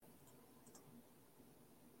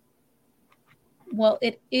Well,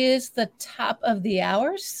 it is the top of the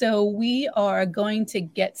hour, so we are going to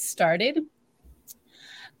get started.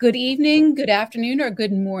 Good evening, good afternoon, or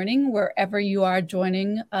good morning, wherever you are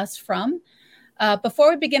joining us from. Before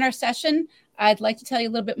we begin our session, I'd like to tell you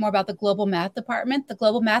a little bit more about the Global Math Department. The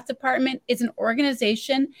Global Math Department is an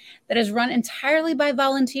organization that is run entirely by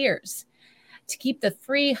volunteers. To keep the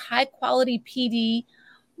free, high-quality PD,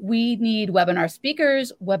 we need webinar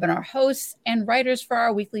speakers, webinar hosts, and writers for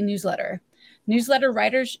our weekly newsletter. Newsletter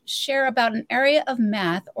writers share about an area of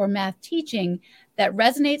math or math teaching that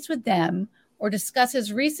resonates with them or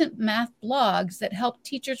discusses recent math blogs that help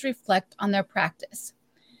teachers reflect on their practice.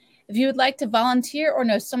 If you would like to volunteer or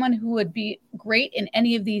know someone who would be great in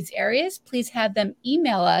any of these areas, please have them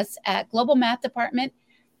email us at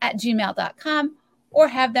globalmathdepartment@gmail.com or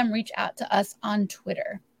have them reach out to us on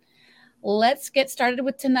Twitter. Let's get started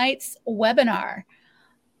with tonight's webinar.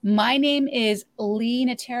 My name is Lee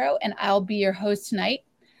Natero, and I'll be your host tonight.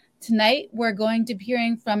 Tonight, we're going to be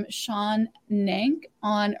hearing from Sean Nank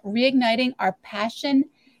on Reigniting Our Passion,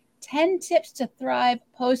 10 Tips to Thrive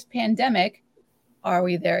Post-Pandemic. Are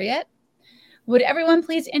we there yet? Would everyone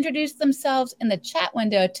please introduce themselves in the chat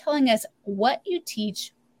window, telling us what you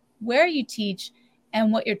teach, where you teach,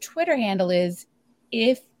 and what your Twitter handle is,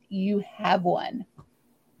 if you have one.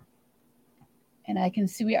 And I can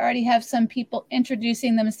see we already have some people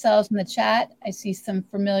introducing themselves in the chat. I see some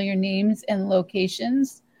familiar names and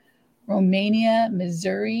locations: Romania,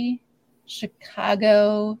 Missouri,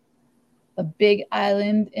 Chicago, the Big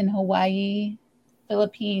Island in Hawaii,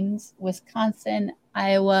 Philippines, Wisconsin,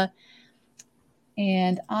 Iowa,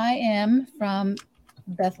 and I am from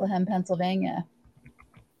Bethlehem, Pennsylvania.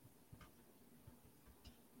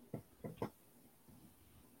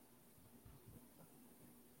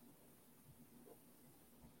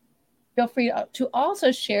 Feel free to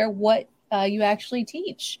also share what you actually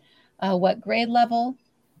teach, what grade level,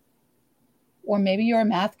 or maybe you're a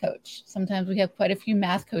math coach. Sometimes we have quite a few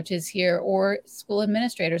math coaches here, or school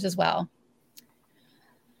administrators as well.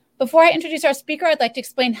 Before I introduce our speaker, I'd like to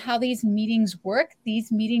explain how these meetings work.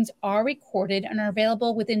 These meetings are recorded and are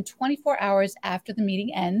available within 24 hours after the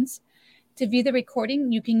meeting ends. To view the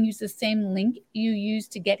recording, you can use the same link you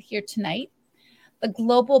used to get here tonight. The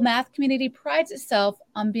global math community prides itself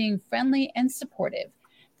on being friendly and supportive.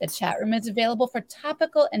 The chat room is available for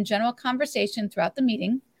topical and general conversation throughout the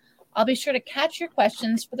meeting. I'll be sure to catch your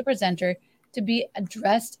questions for the presenter to be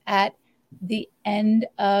addressed at the end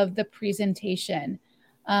of the presentation.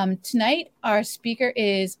 Tonight, our speaker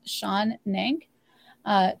is Sean Nank.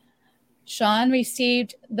 Sean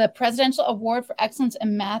received the Presidential Award for Excellence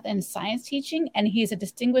in Math and Science Teaching, and he's a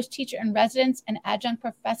distinguished teacher in residence and adjunct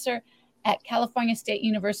professor at California State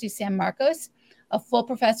University, San Marcos, a full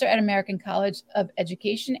professor at American College of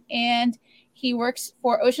Education, and he works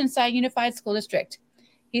for Oceanside Unified School District.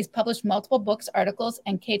 He's published multiple books, articles,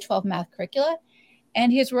 and K-12 math curricula,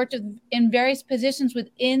 and he has worked in various positions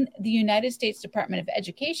within the United States Department of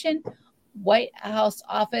Education, White House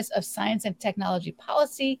Office of Science and Technology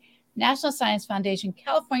Policy, National Science Foundation,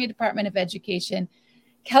 California Department of Education,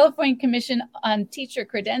 California Commission on Teacher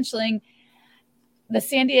Credentialing, the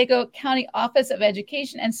San Diego County Office of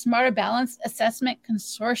Education, and Smarter Balance Assessment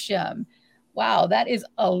Consortium. Wow, that is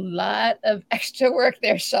a lot of extra work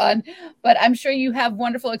there, Sean. But I'm sure you have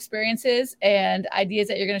wonderful experiences and ideas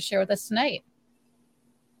that you're going to share with us tonight.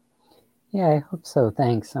 Yeah, I hope so.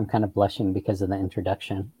 Thanks. I'm kind of blushing because of the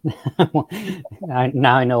introduction.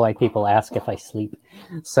 Now I know why people ask if I sleep.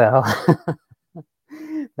 So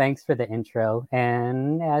thanks for the intro.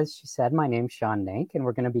 And as she said, my name's Sean Nank, and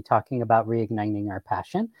we're going to be talking about reigniting our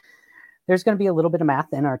passion. There's going to be a little bit of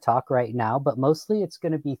math in our talk right now, but mostly it's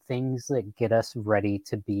going to be things that get us ready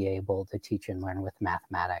to be able to teach and learn with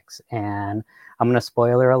mathematics. And I'm going to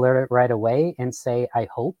spoiler alert it right away and say, I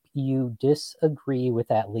hope you disagree with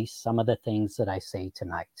at least some of the things that I say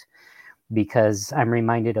tonight, because I'm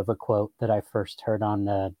reminded of a quote that I first heard on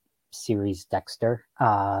the series Dexter.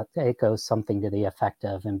 It goes something to the effect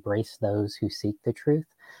of, embrace those who seek the truth,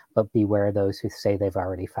 but beware those who say they've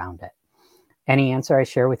already found it. Any answer I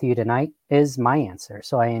share with you tonight is my answer.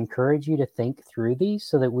 So I encourage you to think through these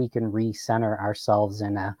so that we can recenter ourselves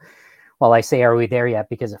in a, well, I say, are we there yet?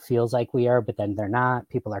 Because it feels like we are, but then they're not.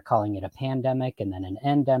 People are calling it a pandemic and then an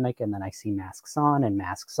endemic. And then I see masks on and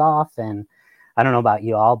masks off. And I don't know about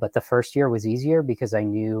you all, but the first year was easier because I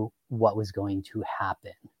knew what was going to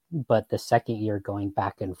happen. But the second year, going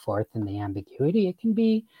back and forth in the ambiguity, it can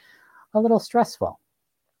be a little stressful.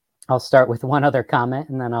 I'll start with one other comment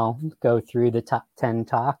and then I'll go through the top 10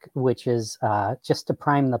 talk, which is just to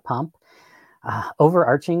prime the pump.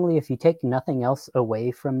 Overarchingly, if you take nothing else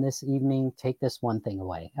away from this evening, take this one thing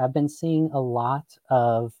away. I've been seeing a lot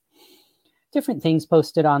of different things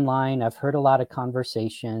posted online. I've heard a lot of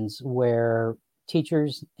conversations where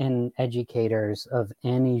teachers and educators of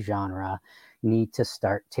any genre need to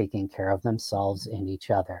start taking care of themselves and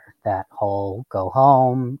each other. That whole go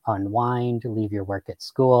home, unwind, leave your work at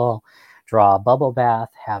school, draw a bubble bath,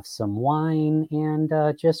 have some wine, and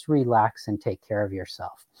just relax and take care of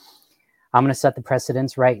yourself. I'm going to set the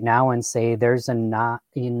precedence right now and say there's not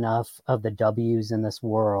enough of the W's in this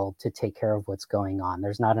world to take care of what's going on.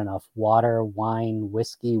 There's not enough water, wine,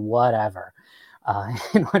 whiskey, whatever,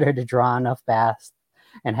 in order to draw enough baths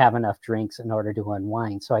and have enough drinks in order to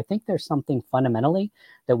unwind. So I think there's something fundamentally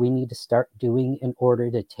that we need to start doing in order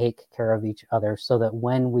to take care of each other so that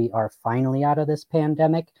when we are finally out of this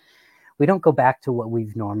pandemic, we don't go back to what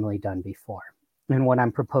we've normally done before. And what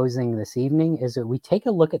I'm proposing this evening is that we take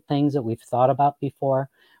a look at things that we've thought about before,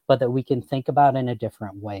 but that we can think about in a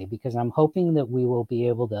different way, because I'm hoping that we will be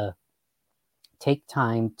able to take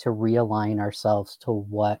time to realign ourselves to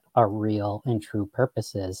what our real and true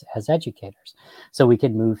purpose is as educators, so we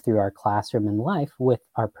can move through our classroom and life with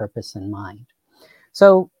our purpose in mind.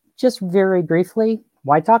 So just very briefly,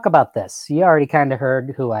 why talk about this? You already kind of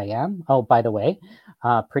heard who I am. Oh, by the way,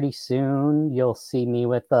 pretty soon you'll see me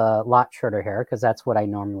with a lot shorter hair, because that's what I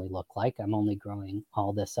normally look like. I'm only growing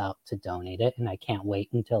all this out to donate it, and I can't wait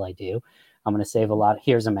until I do. I'm going to save a lot.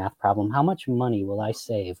 Here's a math problem. How much money will I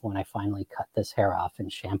save when I finally cut this hair off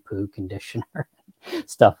and shampoo, conditioner,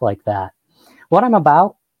 stuff like that? What I'm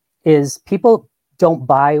about is people don't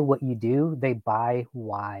buy what you do. They buy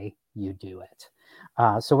why you do it.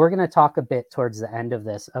 So we're going to talk a bit towards the end of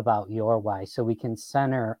this about your why, so we can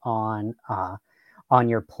center on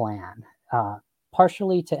your plan,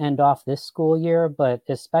 partially to end off this school year, but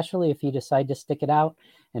especially if you decide to stick it out.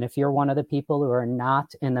 And if you're one of the people who are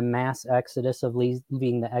not in the mass exodus of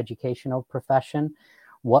leaving the educational profession,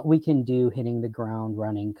 what we can do hitting the ground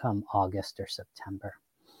running come August or September.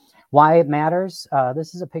 Why it matters.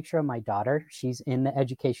 This is a picture of my daughter. She's in the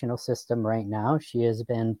educational system right now. She has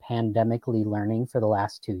been pandemically learning for the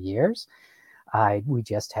last 2 years. We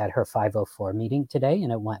just had her 504 meeting today,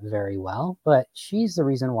 and it went very well. But she's the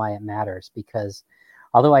reason why it matters, because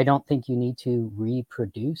although I don't think you need to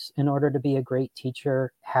reproduce in order to be a great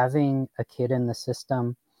teacher, having a kid in the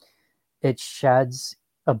system, it sheds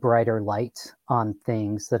a brighter light on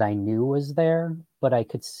things that I knew was there, but I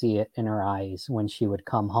could see it in her eyes when she would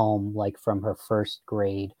come home, like from her first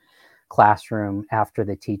grade classroom, after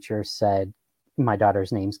the teacher said, my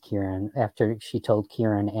daughter's name's Kieran, after she told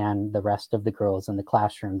Kieran and the rest of the girls in the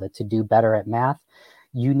classroom that to do better at math,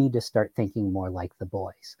 you need to start thinking more like the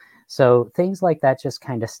boys. So things like that just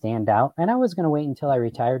kind of stand out. And I was going to wait until I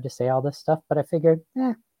retired to say all this stuff, but I figured,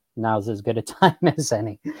 now's as good a time as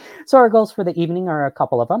any. So our goals for the evening are a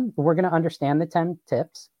couple of them. We're going to understand the 10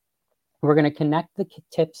 tips. We're going to connect the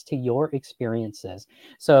tips to your experiences.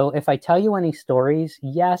 So if I tell you any stories,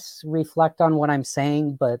 yes, reflect on what I'm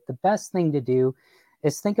saying, but the best thing to do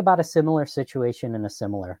is think about a similar situation in a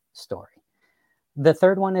similar story. The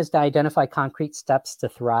third one is to identify concrete steps to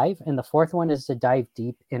thrive. And the fourth one is to dive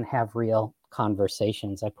deep and have real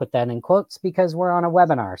conversations. I put that in quotes because we're on a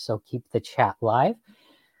webinar, so keep the chat live.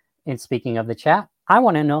 And speaking of the chat, I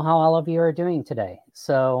want to know how all of you are doing today.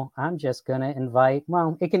 So I'm just going to invite,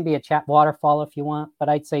 well, it can be a chat waterfall if you want, but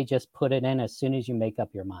I'd say just put it in as soon as you make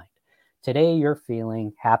up your mind. Today, you're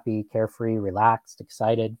feeling happy, carefree, relaxed,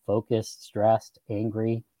 excited, focused, stressed,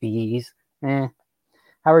 angry, bees. How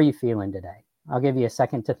are you feeling today? I'll give you a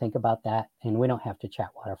second to think about that, and we don't have to chat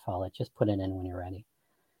waterfall it. Just put it in when you're ready.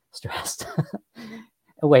 Stressed.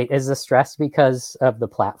 Wait, is the stress because of the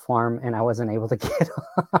platform and I wasn't able to get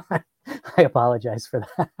on? I apologize for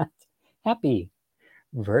that. Happy.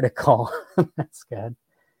 Vertical. That's good.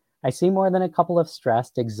 I see more than a couple of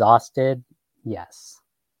stressed. Exhausted. Yes.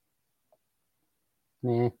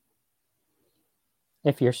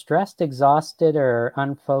 If you're stressed, exhausted, or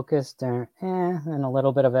unfocused, or and a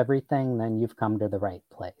little bit of everything, then you've come to the right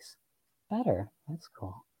place. Better. That's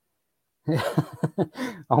cool.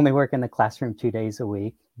 Only work in the classroom 2 days a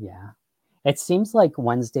week. Yeah. It seems like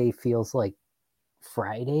Wednesday feels like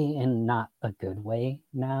Friday in not a good way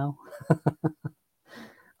now.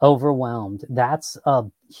 Overwhelmed. That's a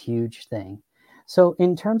huge thing. So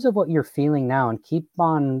in terms of what you're feeling now, and keep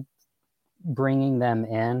on bringing them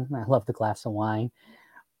in. I love the glass of wine.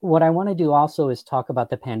 What I want to do also is talk about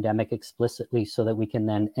the pandemic explicitly so that we can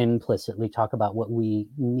then implicitly talk about what we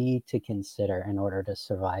need to consider in order to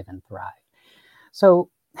survive and thrive. So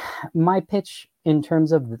my pitch in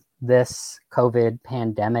terms of this COVID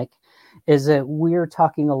pandemic is that we're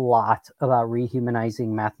talking a lot about rehumanizing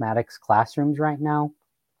mathematics classrooms right now,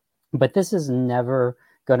 but this is never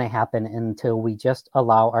going to happen until we just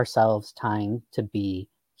allow ourselves time to be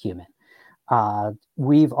human.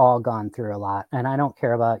 We've all gone through a lot, and I don't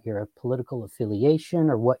care about your political affiliation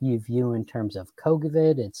or what you view in terms of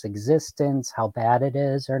COVID, its existence, how bad it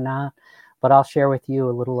is or not. But I'll share with you,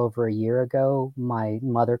 a little over a year ago, my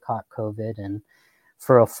mother caught COVID, and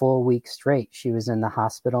for a full week straight, she was in the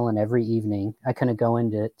hospital, and every evening, I couldn't go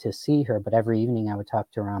in to see her, but every evening I would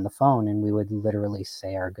talk to her on the phone, and we would literally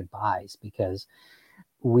say our goodbyes because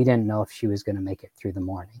we didn't know if she was going to make it through the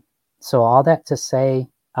morning. So all that to say,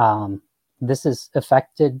 this has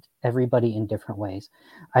affected everybody in different ways.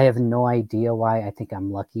 I have no idea why. I think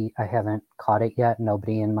I'm lucky I haven't caught it yet.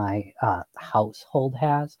 Nobody in my household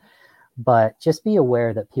has. But just be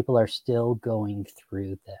aware that people are still going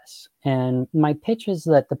through this. And my pitch is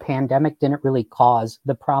that the pandemic didn't really cause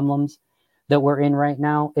the problems that we're in right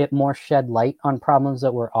now. It more shed light on problems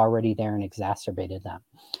that were already there and exacerbated them.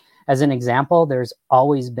 As an example, there's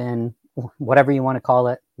always been, whatever you want to call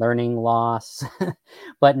it, learning loss.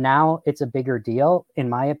 But now it's a bigger deal, in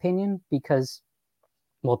my opinion, because,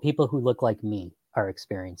 well, people who look like me are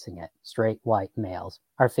experiencing it. Straight white males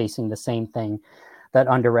are facing the same thing that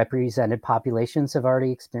underrepresented populations have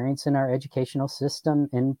already experienced in our educational system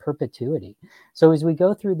in perpetuity. So as we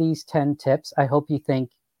go through these 10 tips, I hope you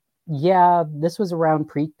think, yeah, this was around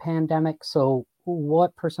pre-pandemic, so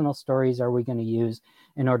what personal stories are we going to use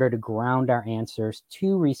in order to ground our answers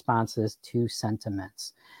to responses to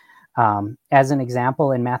sentiments? As an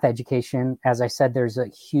example, in math education, as I said, there's a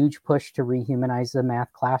huge push to rehumanize the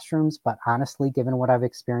math classrooms. But honestly, given what I've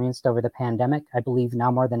experienced over the pandemic, I believe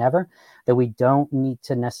now more than ever that we don't need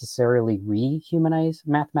to necessarily rehumanize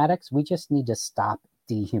mathematics. We just need to stop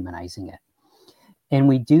dehumanizing it. And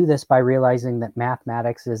we do this by realizing that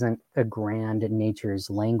mathematics isn't a grand nature's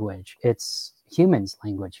language. It's humans'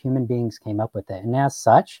 language. Human beings came up with it. And as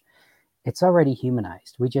such, it's already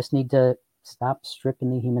humanized. We just need to stop stripping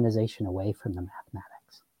the humanization away from the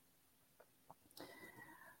mathematics.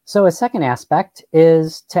 So a second aspect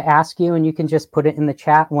is to ask you, and you can just put it in the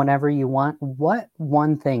chat whenever you want, what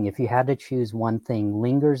one thing, if you had to choose one thing,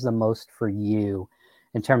 lingers the most for you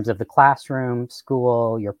in terms of the classroom,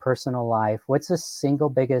 school, your personal life? What's the single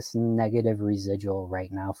biggest negative residual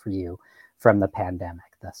right now for you from the pandemic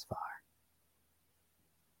thus far?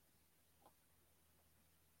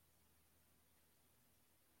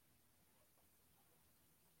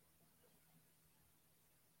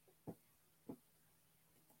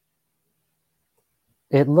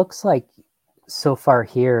 It looks like so far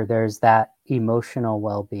here, there's that emotional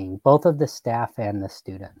well-being, both of the staff and the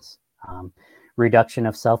students. Reduction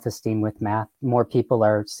of self-esteem with math. More people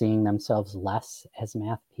are seeing themselves less as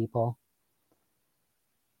math people.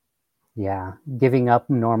 Yeah, giving up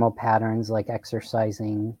normal patterns like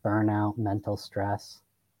exercising, burnout, mental stress.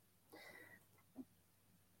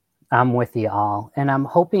 I'm with you all. And I'm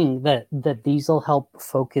hoping that these will help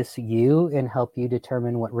focus you and help you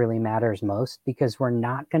determine what really matters most, because we're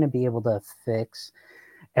not going to be able to fix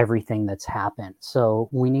everything that's happened. So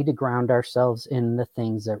we need to ground ourselves in the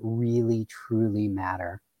things that really, truly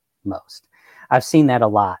matter most. I've seen that a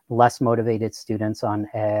lot. Less motivated students on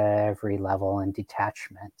every level and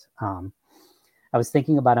detachment. I was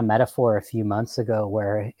thinking about a metaphor a few months ago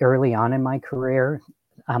where early on in my career,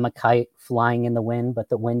 I'm a kite flying in the wind, but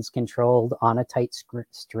the wind's controlled on a tight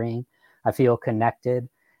string. I feel connected.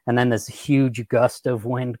 And then this huge gust of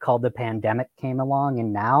wind called the pandemic came along.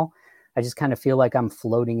 And now I just kind of feel like I'm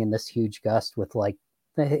floating in this huge gust with like,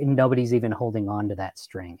 nobody's even holding on to that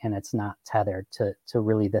string. And it's not tethered to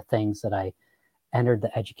really the things that I entered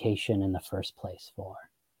the education in the first place for.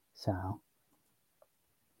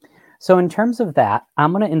 So in terms of that,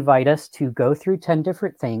 I'm going to invite us to go through 10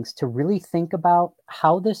 different things to really think about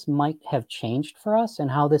how this might have changed for us and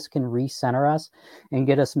how this can recenter us and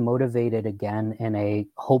get us motivated again in a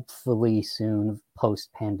hopefully soon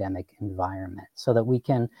post-pandemic environment, so that we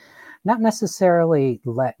can not necessarily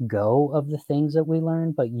let go of the things that we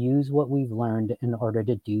learned, but use what we've learned in order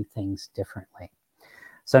to do things differently.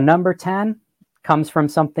 So number 10 comes from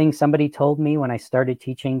something somebody told me when I started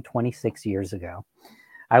teaching 26 years ago.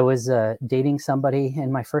 I was dating somebody in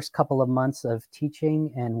my first couple of months of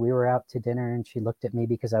teaching, and we were out to dinner, and she looked at me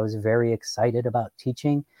because I was very excited about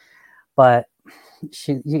teaching. But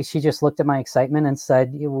she just looked at my excitement and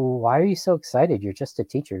said, well, why are you so excited? You're just a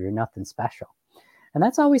teacher. You're nothing special. And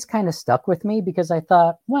that's always kind of stuck with me, because I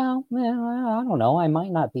thought, well, I don't know. I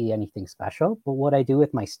might not be anything special, but what I do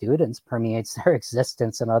with my students permeates their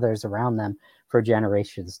existence and others around them for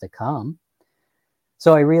generations to come.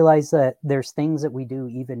 So I realized that there's things that we do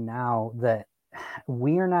even now that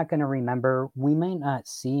we are not going to remember. We may not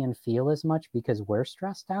see and feel as much because we're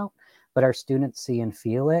stressed out, but our students see and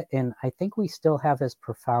feel it. And I think we still have as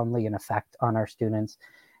profoundly an effect on our students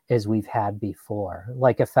as we've had before,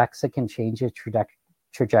 like effects that can change the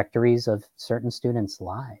trajectories of certain students'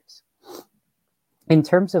 lives. In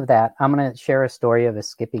terms of that, I'm going to share a story of a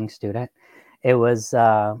skipping student. It was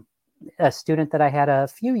a student that I had a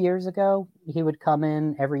few years ago. He would come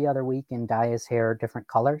in every other week and dye his hair different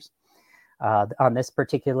colors. On this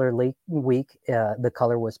particular week, the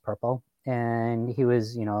color was purple, and he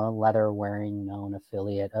was, a leather-wearing known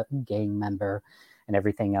affiliate, a gang member, and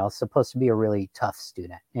everything else. Supposed to be a really tough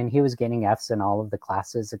student, and he was getting Fs in all of the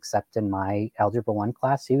classes except in my Algebra 1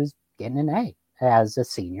 class. He was getting an A as a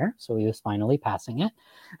senior, so he was finally passing it,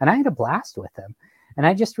 and I had a blast with him. And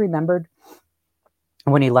I just remembered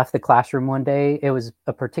when he left the classroom one day, it was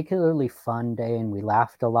a particularly fun day and we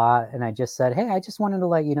laughed a lot. And I just said, hey, I just wanted to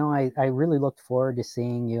let you know, I really looked forward to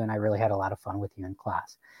seeing you and I really had a lot of fun with you in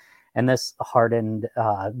class. And this hardened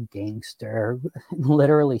gangster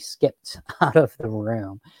literally skipped out of the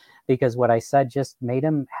room because what I said just made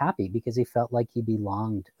him happy because he felt like he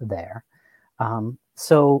belonged there.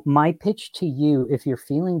 So my pitch to you, if you're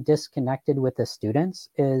feeling disconnected with the students,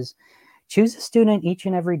 is choose a student each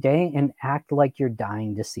and every day and act like you're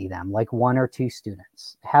dying to see them, like 1 or 2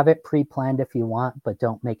 students. Have it pre-planned if you want, but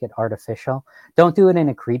don't make it artificial. Don't do it in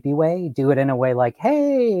a creepy way. Do it in a way like,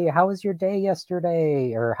 hey, how was your day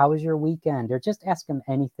yesterday? Or how was your weekend? Or just ask them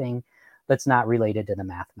anything that's not related to the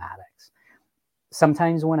mathematics.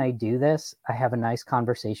 Sometimes when I do this, I have a nice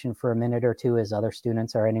conversation for a minute or two as other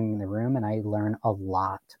students are entering the room, and I learn a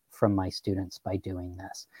lot from my students by doing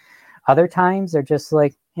this. Other times they're just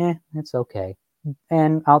like, it's okay.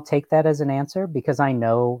 And I'll take that as an answer because I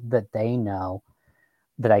know that they know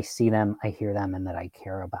that I see them, I hear them, and that I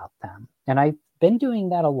care about them. And I've been doing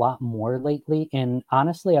that a lot more lately. And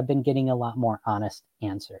honestly, I've been getting a lot more honest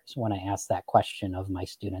answers when I ask that question of my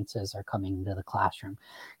students as they're coming into the classroom,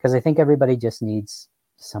 because I think everybody just needs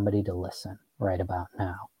somebody to listen right about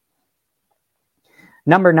now.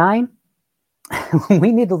 Number 9,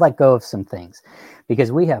 we need to let go of some things because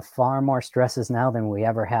we have far more stresses now than we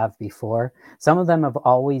ever have before. Some of them have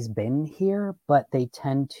always been here, but they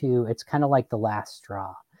tend to, it's kind of like the last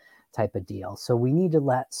straw type of deal. So we need to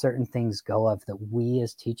let certain things go of that we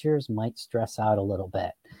as teachers might stress out a little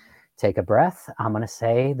bit. Take a breath. I'm going to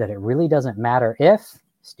say that it really doesn't matter if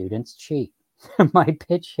students cheat. My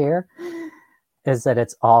pitch here is that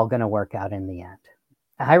it's all going to work out in the end.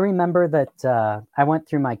 I remember that I went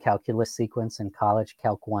through my calculus sequence in college,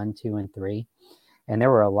 Calc 1, 2, and 3, and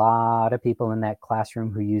there were a lot of people in that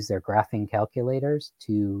classroom who used their graphing calculators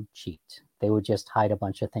to cheat. They would just hide a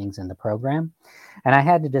bunch of things in the program, and I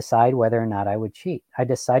had to decide whether or not I would cheat. I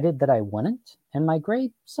decided that I wouldn't, and my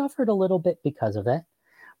grade suffered a little bit because of it.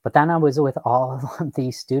 But then I was with all of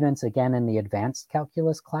these students again in the advanced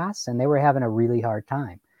calculus class, and they were having a really hard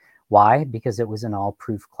time. Why? Because it was an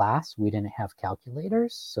all-proof class. We didn't have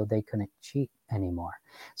calculators, so they couldn't cheat anymore.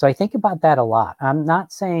 So I think about that a lot. I'm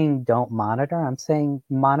not saying don't monitor. I'm saying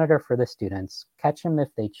monitor for the students. Catch them if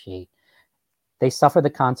they cheat. They suffer the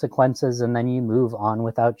consequences, and then you move on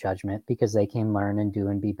without judgment because they can learn and do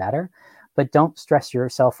and be better. But don't stress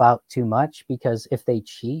yourself out too much because if they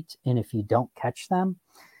cheat and if you don't catch them,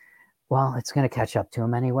 well, it's going to catch up to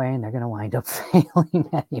them anyway, and they're going to wind up failing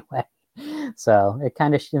anyway. So it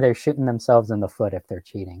kind of, they're shooting themselves in the foot if they're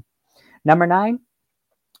cheating. Number 9,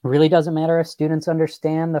 really doesn't matter if students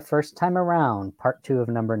understand the first time around, part 2 of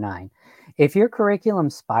number 9. If your curriculum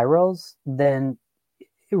spirals, then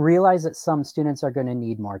realize that some students are going to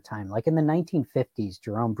need more time. Like in the 1950s,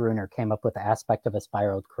 Jerome Bruner came up with the aspect of a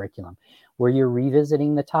spiraled curriculum where you're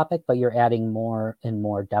revisiting the topic, but you're adding more and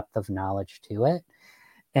more depth of knowledge to it.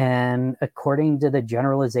 And according to the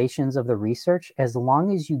generalizations of the research, as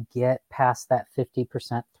long as you get past that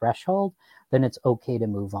 50% threshold, then it's okay to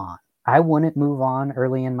move on. I wouldn't move on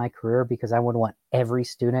early in my career because I would want every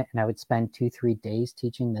student and I would spend 2-3 days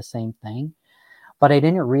teaching the same thing. But I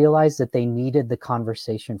didn't realize that they needed the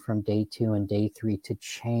conversation from day 2 and day 3 to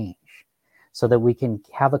change so that we can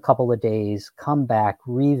have a couple of days, come back,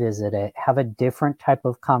 revisit it, have a different type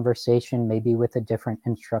of conversation, maybe with a different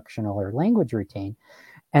instructional or language routine.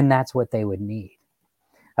 And that's what they would need.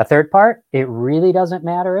 A third part, it really doesn't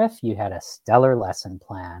matter if you had a stellar lesson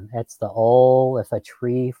plan. It's the old, if a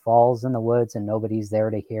tree falls in the woods and nobody's there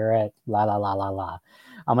to hear it, la, la, la, la, la.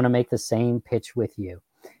 I'm going to make the same pitch with you.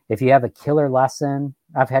 If you have a killer lesson,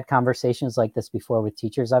 I've had conversations like this before with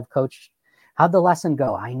teachers I've coached. How'd the lesson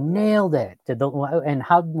go? I nailed it.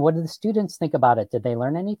 What did the students think about it? Did they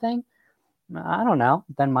learn anything? I don't know.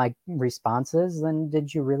 Then my response is, then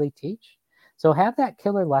did you really teach? So have that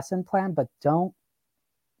killer lesson plan, but don't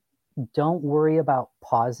worry about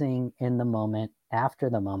pausing in the moment, after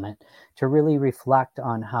the moment, to really reflect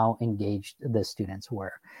on how engaged the students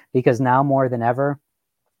were. Because now more than ever,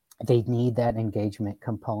 they need that engagement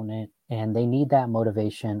component and they need that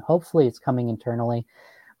motivation. Hopefully it's coming internally,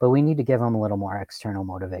 but we need to give them a little more external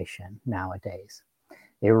motivation nowadays.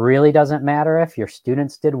 It really doesn't matter if your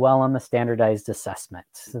students did well on the standardized assessment.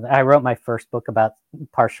 I wrote my first book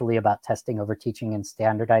partially about testing over teaching and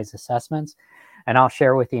standardized assessments. And I'll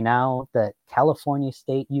share with you now that California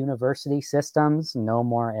State University systems, no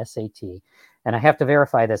more SAT. And I have to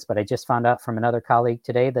verify this, but I just found out from another colleague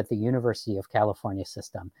today that the University of California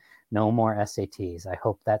system, no more SATs. I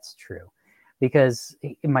hope that's true. Because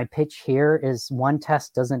my pitch here is one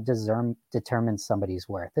test doesn't determine somebody's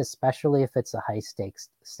worth, especially if it's a high stakes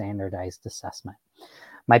standardized assessment.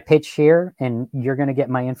 My pitch here, and you're going to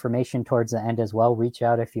get my information towards the end as well, reach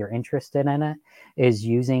out if you're interested in it, is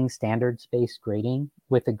using standards-based grading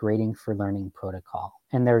with a grading for learning protocol.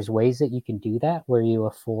 And there's ways that you can do that where you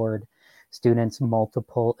afford students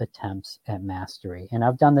multiple attempts at mastery. And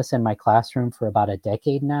I've done this in my classroom for about a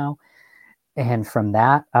decade now. And from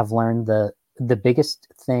that, I've learned the biggest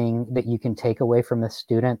thing that you can take away from the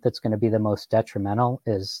student that's going to be the most detrimental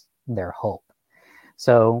is their hope.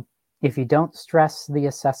 So if you don't stress the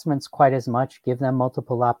assessments quite as much, give them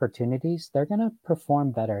multiple opportunities, they're going to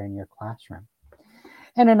perform better in your classroom.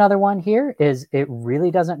 And another one here is it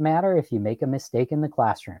really doesn't matter if you make a mistake in the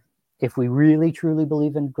classroom. If we really truly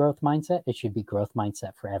believe in growth mindset, it should be growth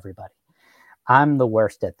mindset for everybody. I'm the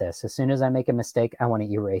worst at this. As soon as I make a mistake, I want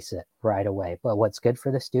to erase it right away. But what's good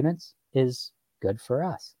for the students is good for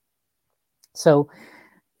us. So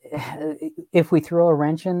if we throw a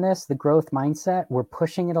wrench in this, the growth mindset, we're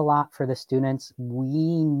pushing it a lot for the students.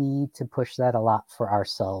 We need to push that a lot for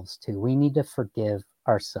ourselves too. We need to forgive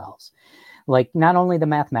ourselves. Like not only the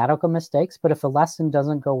mathematical mistakes, but if a lesson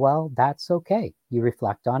doesn't go well, that's okay. You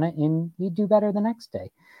reflect on it and you do better the next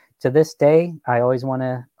day. To this day, I always want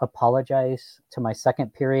to apologize to my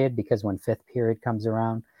second period because when fifth period comes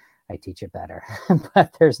around, I teach it better.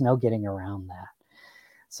 But there's no getting around that.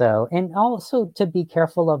 So, and also to be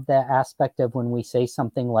careful of the aspect of when we say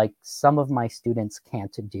something like, some of my students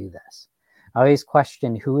can't do this. I always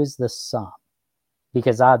question, who is the some?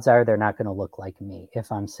 Because odds are they're not going to look like me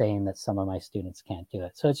if I'm saying that some of my students can't do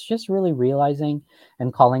it. So it's just really realizing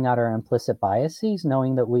and calling out our implicit biases,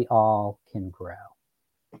 knowing that we all can grow.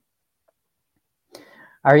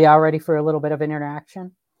 Are you all ready for a little bit of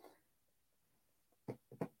interaction?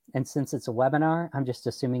 And since it's a webinar, I'm just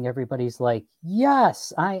assuming everybody's like,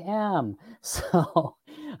 yes, I am. So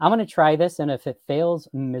I'm going to try this. And if it fails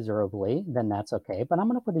miserably, then that's okay. But I'm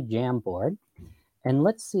going to put a Jamboard. And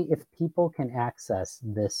let's see if people can access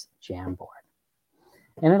this Jamboard.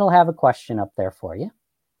 And it'll have a question up there for you.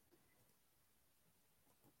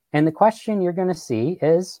 And the question you're going to see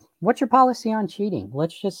is, what's your policy on cheating?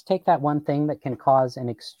 Let's just take that one thing that can cause an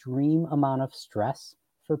extreme amount of stress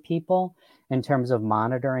for people in terms of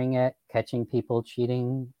monitoring it, catching people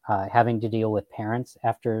cheating, having to deal with parents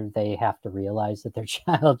after they have to realize that their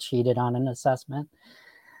child cheated on an assessment.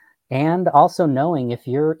 And also knowing if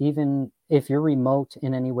you're remote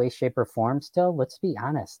in any way, shape, or form still, let's be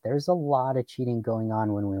honest, there's a lot of cheating going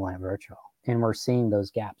on when we went virtual. And we're seeing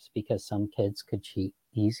those gaps because some kids could cheat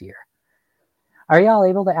easier. Are y'all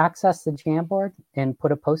able to access the Jamboard and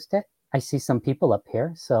put a post-it? I see some people up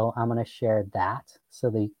here, so I'm going to share that so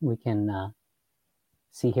that we can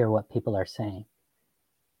see here what people are saying.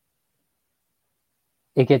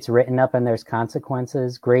 It gets written up and there's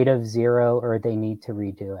consequences, grade of 0, or they need to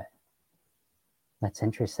redo it. That's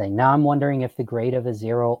interesting. Now I'm wondering if the grade of a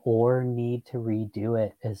 0 or need to redo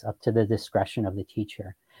it is up to the discretion of the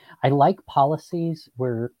teacher. I like policies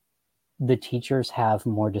where the teachers have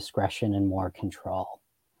more discretion and more control.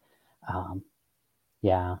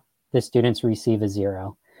 Yeah, the students receive a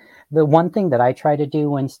 0. The one thing that I try to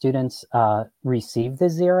do when students receive the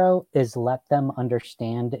 0 is let them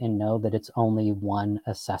understand and know that it's only one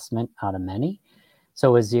assessment out of many.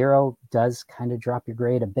 So a 0 does kind of drop your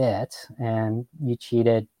grade a bit, and you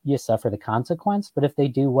cheated, you suffer the consequence. But if they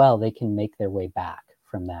do well, they can make their way back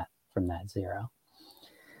from that 0.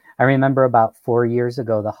 I remember about 4 years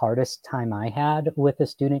ago, the hardest time I had with a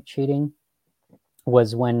student cheating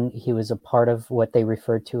was when he was a part of what they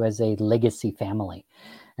referred to as a legacy family.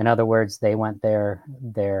 In other words, they went there,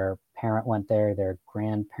 their parent went there, their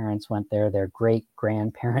grandparents went there, their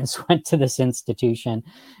great-grandparents went to this institution.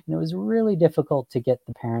 And it was really difficult to get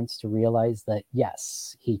the parents to realize that,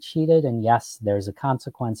 yes, he cheated, and yes, there's a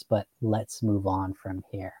consequence, but let's move on from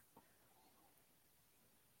here.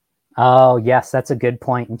 Oh, yes, that's a good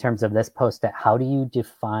point in terms of this post. How do you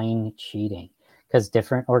define cheating? Because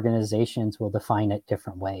different organizations will define it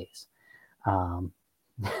different ways. Um,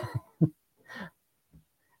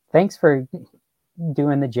 thanks for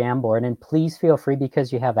doing the Jamboard, and please feel free,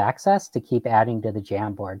 because you have access, to keep adding to the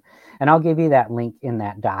Jamboard. And I'll give you that link in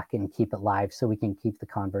that doc and keep it live so we can keep the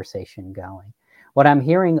conversation going. What I'm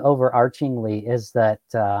hearing overarchingly is that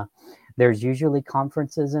there's usually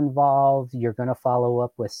conferences involved. You're going to follow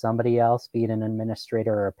up with somebody else, be it an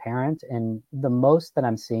administrator or a parent. And the most that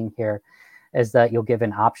I'm seeing here is that you'll give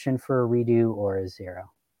an option for a redo or a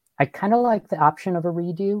 0. I kind of like the option of a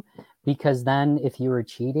redo, because then if you were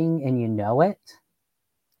cheating and you know it,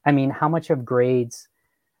 I mean, how much of grades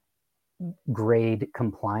grade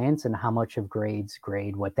compliance and how much of grades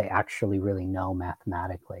grade what they actually really know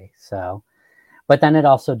mathematically? So, but then it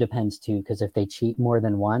also depends too, because if they cheat more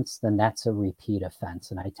than once, then that's a repeat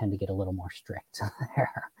offense, and I tend to get a little more strict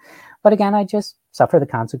there. But again, I just suffer the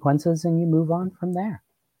consequences and you move on from there.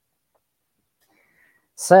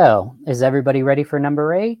 So, is everybody ready for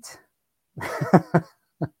number 8?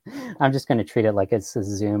 I'm just going to treat it like it's a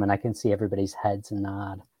Zoom and I can see everybody's heads and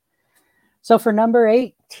nod. So for number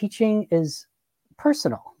 8, teaching is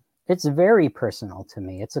personal. It's very personal to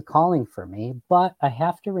me. It's a calling for me, but I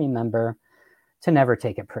have to remember to never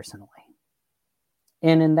take it personally.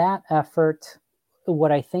 And in that effort,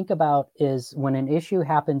 what I think about is when an issue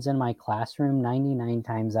happens in my classroom, 99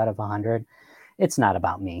 times out of 100, it's not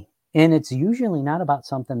about me. And it's usually not about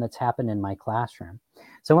something that's happened in my classroom.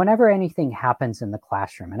 So whenever anything happens in the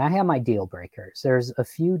classroom, and I have my deal breakers, there's a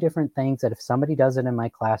few different things that if somebody does it in my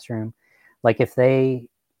classroom, like if they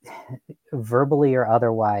verbally or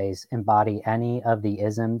otherwise embody any of the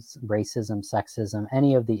isms, racism, sexism,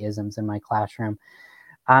 any of the isms in my classroom,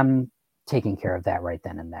 I'm taking care of that right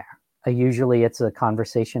then and there. Usually it's a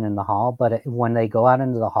conversation in the hall, but when they go out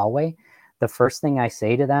into the hallway, the first thing I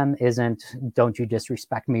say to them isn't, don't you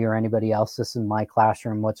disrespect me or anybody else. This is my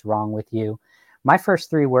classroom. What's wrong with you? My first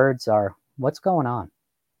 3 words are, what's going on?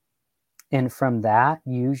 And from that,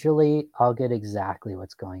 usually I'll get exactly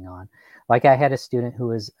what's going on. Like I had a student who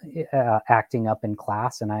was acting up in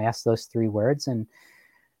class, and I asked those 3 words, and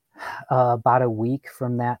about a week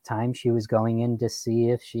from that time, she was going in to see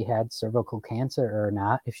if she had cervical cancer or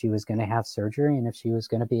not, if she was going to have surgery, and if she was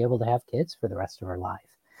going to be able to have kids for the rest of her life.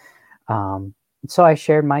 So I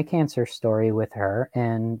shared my cancer story with her,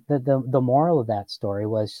 and the moral of that story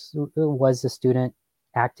was the student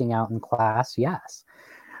acting out in class? Yes.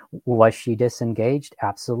 Was she disengaged?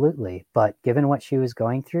 Absolutely. But given what she was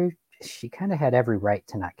going through, she kind of had every right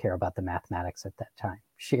to not care about the mathematics at that time.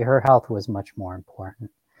 Her health was much more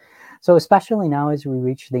important. So especially now as we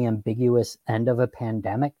reach the ambiguous end of a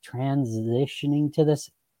pandemic, transitioning to this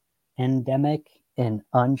endemic and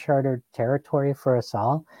uncharted territory for us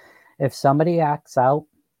all, if somebody acts out,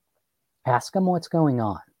 ask them what's going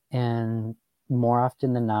on. And more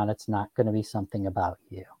often than not, it's not going to be something about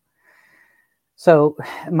you. So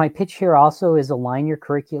my pitch here also is align your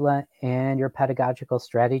curricula and your pedagogical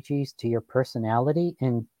strategies to your personality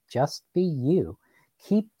and just be you.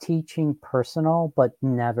 Keep teaching personal, but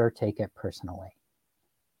never take it personally.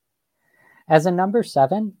 As a number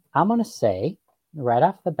 7, I'm going to say right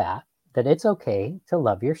off the bat that it's okay to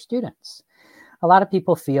love your students. A lot of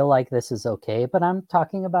people feel like this is okay, but I'm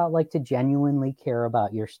talking about like to genuinely care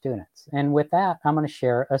about your students. And with that, I'm going to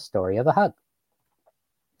share a story of a hug.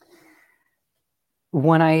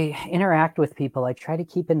 When I interact with people, I try to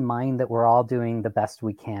keep in mind that we're all doing the best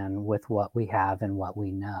we can with what we have and what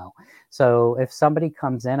we know. So if somebody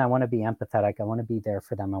comes in, I want to be empathetic. I want to be there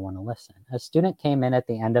for them. I want to listen. A student came in at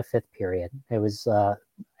the end of 5th period. It was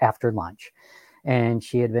after lunch, and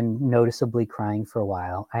she had been noticeably crying for a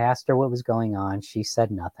while. I asked her what was going on. She said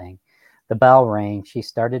nothing. The bell rang. She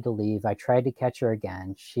started to leave. I tried to catch her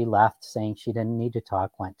again. She left, saying she didn't need to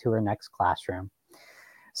talk, went to her next classroom.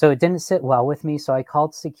 So it didn't sit well with me. So I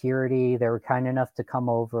called security. They were kind enough to come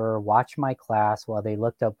over, watch my class while they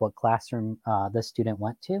looked up what classroom the student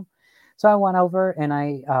went to. So I went over and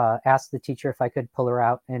I asked the teacher if I could pull her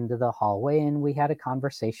out into the hallway. And we had a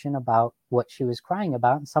conversation about what she was crying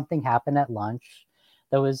about. And something happened at lunch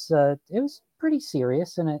that was, it was pretty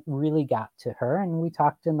serious, and it really got to her. And we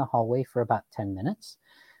talked in the hallway for about 10 minutes.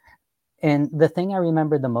 And the thing I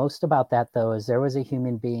remember the most about that, though, is there was a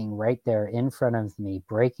human being right there in front of me,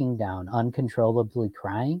 breaking down, uncontrollably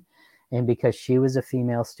crying. And because she was a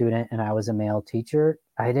female student and I was a male teacher,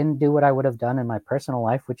 I didn't do what I would have done in my personal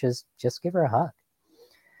life, which is just give her a hug.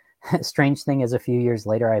 Strange thing is, a few years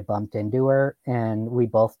later, I bumped into her and we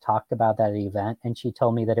both talked about that event. And she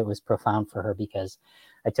told me that it was profound for her because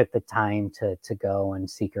I took the time to go and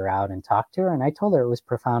seek her out and talk to her. And I told her it was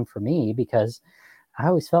profound for me because I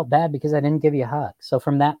always felt bad because I didn't give you a hug. So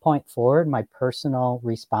from that point forward, my personal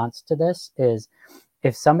response to this is,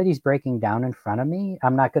 if somebody's breaking down in front of me,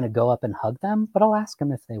 I'm not going to go up and hug them, but I'll ask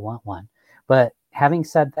them if they want one. But having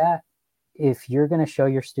said that, if you're going to show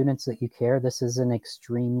your students that you care, this is an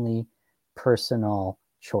extremely personal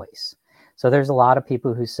choice. So there's a lot of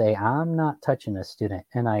people who say, I'm not touching a student,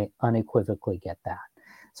 and I unequivocally get that.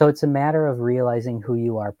 So it's a matter of realizing who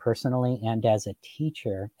you are personally and as a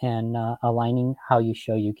teacher, and aligning how you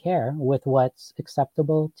show you care with what's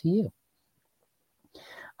acceptable to you.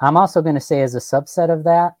 I'm also going to say, as a subset of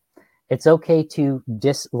that, it's okay to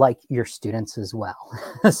dislike your students as well.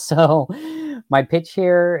 So my pitch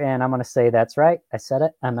here, and I'm going to say, that's right, I said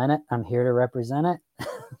it, I meant it, I'm here to represent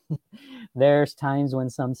it. There's times when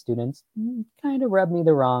some students kind of rub me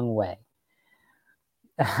the wrong way.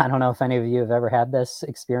 I don't know if any of you have ever had this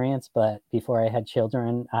experience, but before I had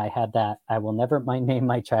children, I had that. I will never name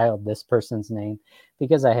my child this person's name,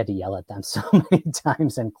 because I had to yell at them so many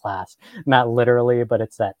times in class. Not literally, but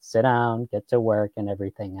it's that sit down, get to work, and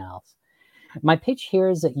everything else. My pitch here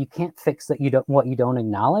is that you can't fix what you don't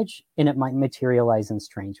acknowledge, and it might materialize in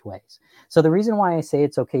strange ways. So the reason why I say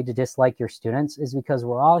it's okay to dislike your students is because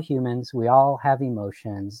we're all humans, we all have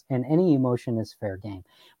emotions, and any emotion is fair game.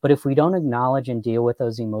 But if we don't acknowledge and deal with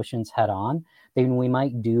those emotions head on, then we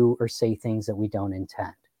might do or say things that we don't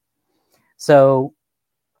intend. So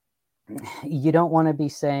you don't want to be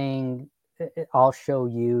saying, I'll show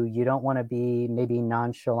you. You don't want to be maybe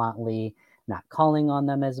nonchalantly not calling on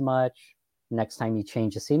them as much. Next time you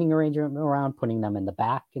change the seating arrangement around, putting them in the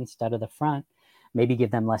back instead of the front. Maybe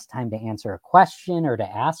give them less time to answer a question or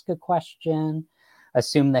to ask a question.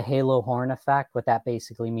 Assume the halo horn effect. What that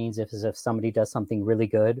basically means is if somebody does something really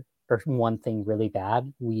good or one thing really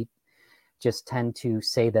bad, we just tend to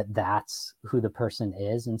say that that's who the person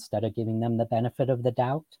is instead of giving them the benefit of the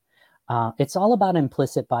doubt. It's all about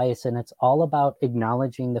implicit bias, and it's all about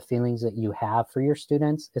acknowledging the feelings that you have for your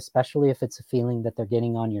students, especially if it's a feeling that they're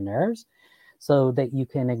getting on your nerves, so that you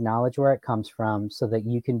can acknowledge where it comes from, so that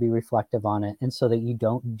you can be reflective on it, and so that you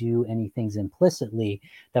don't do any things implicitly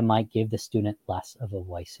that might give the student less of a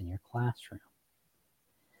voice in your classroom.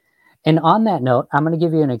 And on that note, I'm going to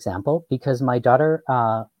give you an example, because my daughter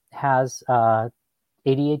has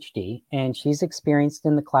ADHD, and she's experienced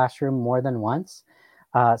in the classroom more than once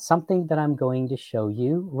something that I'm going to show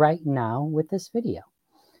you right now with this video.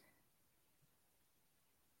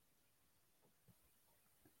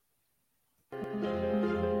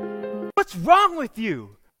 What's wrong with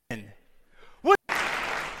you? What?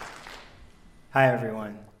 Hi,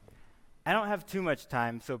 everyone. I don't have too much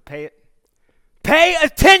time, so pay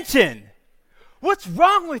attention! What's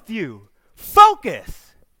wrong with you?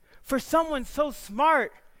 Focus! For someone so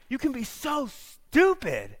smart, you can be so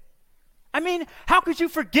stupid. I mean, how could you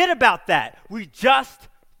forget about that? We just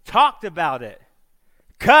talked about it.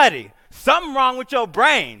 Cuddy, something wrong with your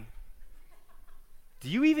brain. Do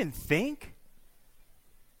you even think?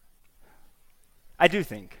 I do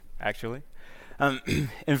think, actually.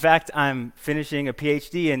 In fact, I'm finishing a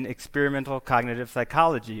PhD in experimental cognitive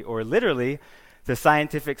psychology, or literally, the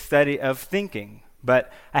scientific study of thinking.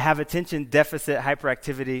 But I have attention deficit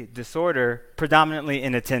hyperactivity disorder, predominantly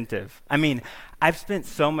inattentive. I mean, I've spent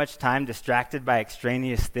so much time distracted by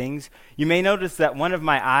extraneous things. You may notice that one of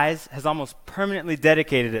my eyes has almost permanently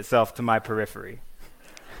dedicated itself to my periphery.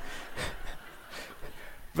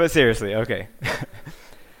 But seriously, okay.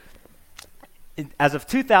 As of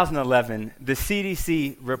 2011, the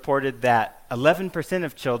CDC reported that 11%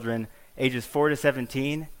 of children ages 4 to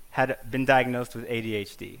 17 had been diagnosed with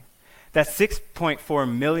ADHD. That's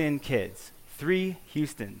 6.4 million kids, 3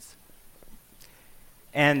 Houstons.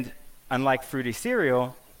 And unlike fruity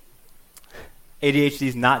cereal, ADHD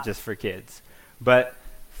is not just for kids, but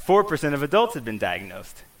 4% of adults have been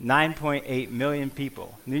diagnosed, 9.8 million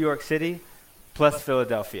people, New York City plus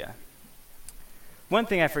Philadelphia. One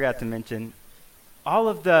thing I forgot to mention, all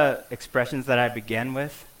of the expressions that I began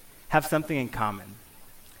with have something in common.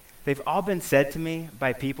 They've all been said to me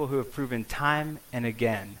by people who have proven time and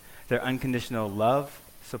again their unconditional love,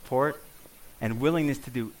 support, and willingness to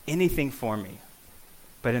do anything for me.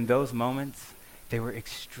 But in those moments, they were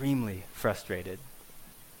extremely frustrated.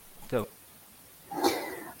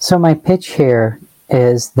 So my pitch here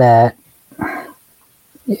is that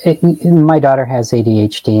my daughter has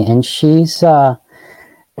ADHD, and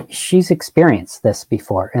she's experienced this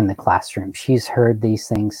before in the classroom. She's heard these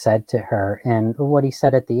things said to her, and what he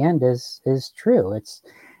said at the end is true.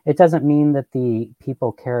 It doesn't mean that the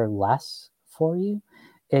people care less for you.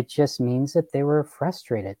 It just means that they were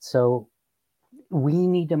frustrated. So we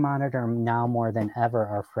need to monitor now more than ever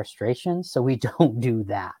our frustrations so we don't do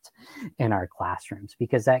that in our classrooms,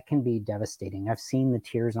 because that can be devastating. I've seen the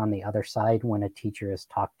tears on the other side when a teacher has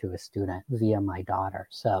talked to a student via my daughter.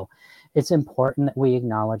 So it's important that we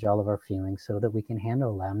acknowledge all of our feelings so that we can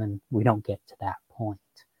handle them and we don't get to that point.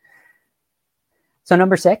 So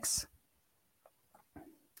number 6,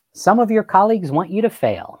 some of your colleagues want you to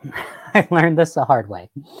fail. I learned this the hard way.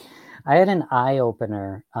 I had an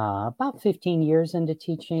eye-opener about 15 years into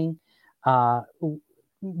teaching.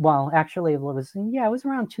 Well, actually, it was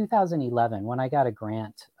around 2011 when I got a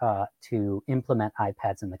grant to implement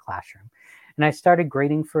iPads in the classroom. And I started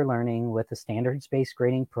grading for learning with a standards-based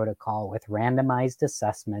grading protocol with randomized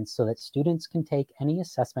assessments so that students can take any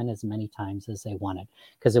assessment as many times as they wanted,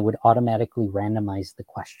 because it would automatically randomize the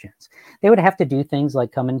questions. They would have to do things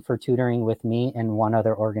like come in for tutoring with me and one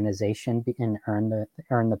other organization and earn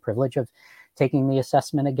the privilege of taking the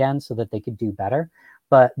assessment again so that they could do better.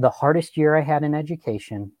 But the hardest year I had in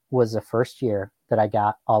education was the first year that I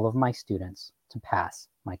got all of my students to pass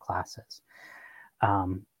my classes.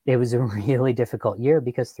 It was a really difficult year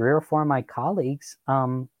because 3 or 4 of my colleagues,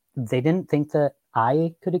 they didn't think that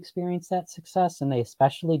I could experience that success, and they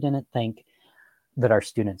especially didn't think that our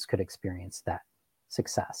students could experience that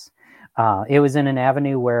success. It was in an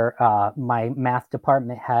avenue where my math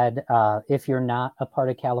department had, if you're not a part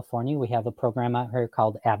of California, we have a program out here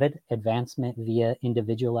called AVID, Advancement via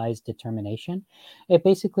Individualized Determination. It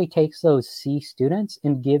basically takes those C students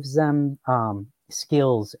and gives them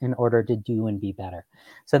skills in order to do and be better.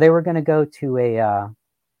 So they were going to go to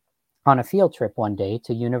on a field trip one day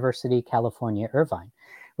to University California, Irvine.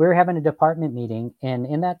 We were having a department meeting, and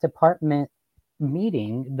in that department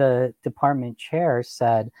meeting, the department chair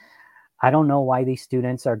said, I don't know why these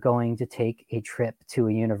students are going to take a trip to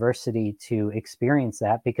a university to experience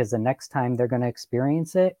that, because the next time they're going to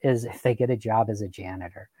experience it is if they get a job as a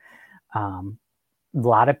janitor. A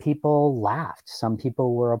lot of people laughed. Some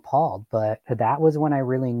people were appalled, but that was when I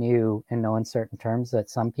really knew, in no uncertain terms, that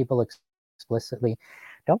some people explicitly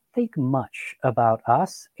don't think much about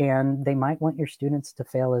us, and they might want your students to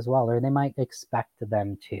fail as well, or they might expect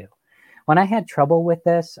them to. When I had trouble with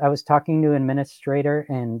this, I was talking to an administrator,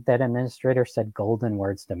 and that administrator said golden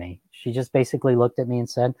words to me. She just basically looked at me and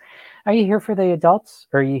said, are you here for the adults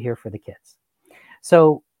or are you here for the kids?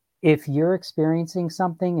 So if you're experiencing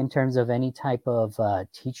something in terms of any type of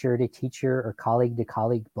teacher to teacher or colleague to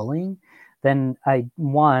colleague bullying, then I,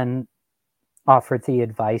 one, offered the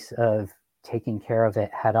advice of taking care of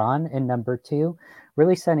it head on. And number 2,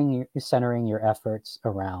 really centering your efforts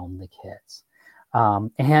around the kids.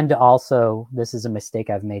 And also, this is a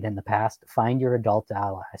mistake I've made in the past, find your adult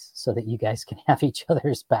allies so that you guys can have each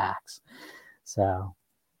other's backs. So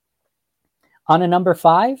on to number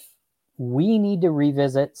 5, we need to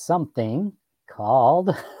revisit something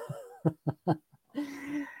called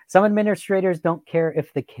some administrators don't care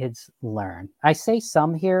if the kids learn. I say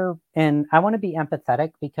some here, and I want to be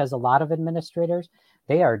empathetic because a lot of administrators,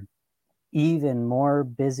 they are even more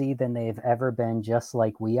busy than they've ever been, just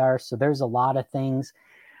like we are. So there's a lot of things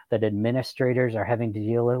that administrators are having to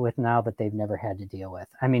deal with now that they've never had to deal with.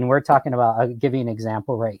 I mean, we're talking about, I'll give you an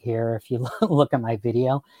example right here. If you look at my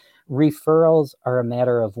video, referrals are a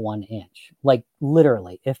matter of 1 inch. Like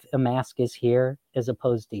literally, if a mask is here as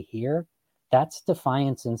opposed to here, that's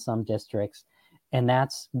defiance in some districts. And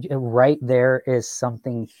that's right there is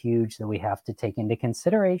something huge that we have to take into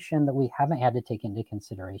consideration that we haven't had to take into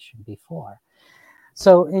consideration before.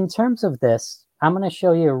 So in terms of this, I'm going to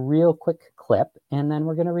show you a real quick clip, and then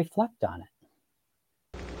we're going to reflect on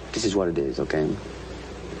it. This is what it is, okay?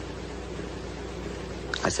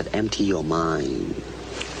 I said, empty your mind.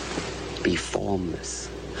 Be formless,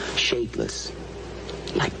 shapeless,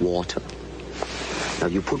 like water. Now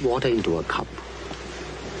you put water into a cup,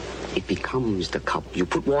 it becomes the cup. You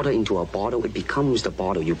put water into a bottle, it becomes the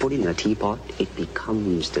bottle. You put it in a teapot, it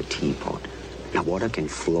becomes the teapot. Now water can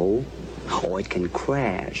flow or it can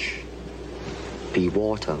crash. Be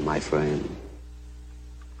water, my friend.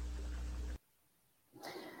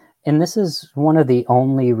 And this is one of the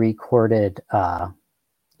only recorded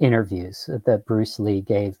interviews that Bruce Lee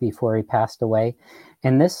gave before he passed away.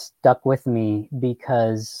 And this stuck with me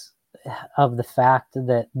because of the fact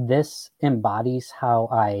that this embodies how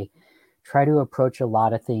I try to approach a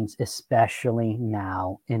lot of things, especially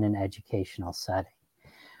now in an educational setting.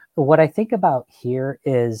 What I think about here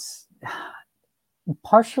is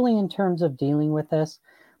partially in terms of dealing with this,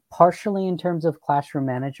 partially in terms of classroom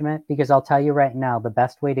management, because I'll tell you right now, the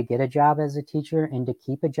best way to get a job as a teacher and to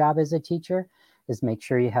keep a job as a teacher is make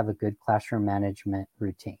sure you have a good classroom management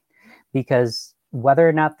routine. Because whether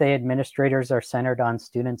or not the administrators are centered on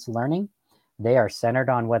students learning, they are centered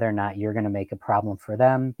on whether or not you're going to make a problem for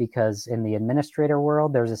them. Because in the administrator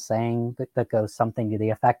world, there's a saying that goes something to the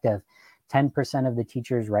effect of 10% of the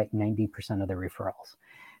teachers write 90% of the referrals.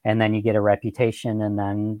 And then you get a reputation. And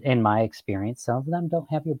then in my experience, some of them don't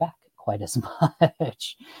have your back quite as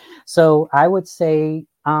much. So I would say,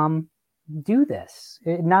 do this,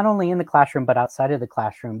 not only in the classroom, but outside of the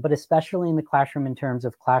classroom, but especially in the classroom in terms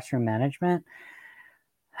of classroom management.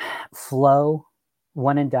 Flow,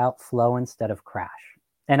 when in doubt, flow instead of crash.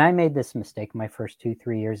 And I made this mistake my first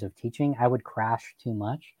 2-3 years of teaching. I would crash too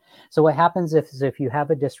much. So what happens if you have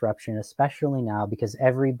a disruption, especially now, because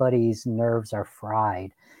everybody's nerves are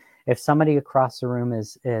fried, if somebody across the room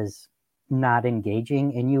is not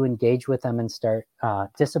engaging and you engage with them and start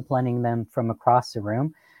disciplining them from across the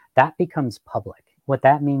room, that becomes public. What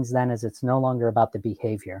that means then is it's no longer about the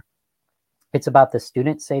behavior. It's about the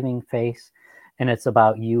student saving face, and it's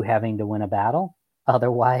about you having to win a battle.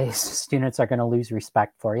 Otherwise, students are going to lose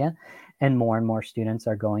respect for you, and more students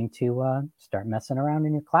are going to start messing around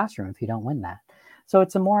in your classroom if you don't win that. So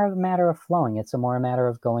it's more of a matter of flowing. It's more a matter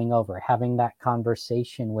of going over, having that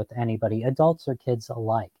conversation with anybody, adults or kids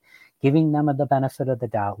alike, giving them the benefit of the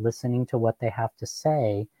doubt, listening to what they have to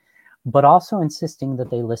say, but also insisting that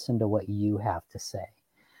they listen to what you have to say.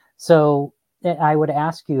 So I would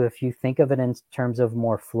ask you, if you think of it in terms of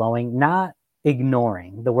more flowing, not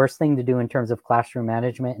ignoring. The worst thing to do in terms of classroom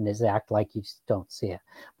management is act like you don't see it.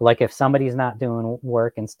 But like if somebody's not doing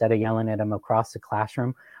work, instead of yelling at them across the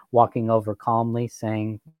classroom, walking over calmly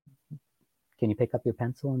saying, can you pick up your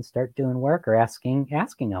pencil and start doing work, or asking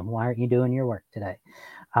them, why aren't you doing your work today?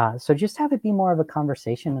 So just have it be more of a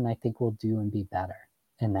conversation, and I think we'll do and be better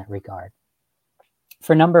in that regard.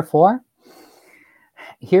 For number 4,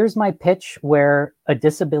 here's my pitch where a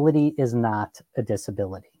disability is not a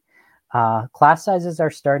disability. Class sizes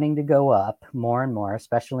are starting to go up more and more,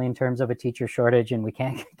 especially in terms of a teacher shortage, and we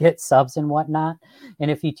can't get subs and whatnot.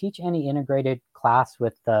 And if you teach any integrated class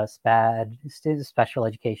with SPED, special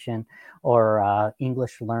education, or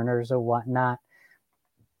English learners or whatnot,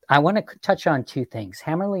 I want to touch on 2 things.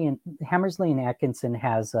 Hammersley and Atkinson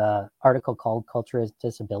has an article called Culture as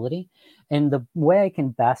Disability. And the way I can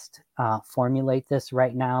best formulate this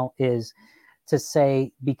right now is to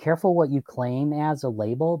say, be careful what you claim as a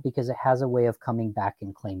label, because it has a way of coming back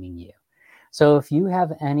and claiming you. So if you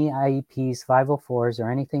have any IEPs, 504s,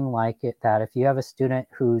 or anything like it, that if you have a student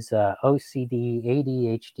who's OCD,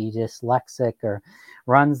 ADHD, dyslexic, or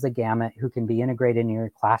runs the gamut, who can be integrated in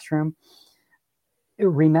your classroom,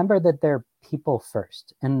 remember that they're people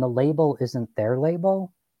first, and the label isn't their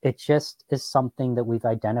label. It just is something that we've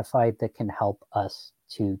identified that can help us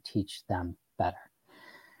to teach them better.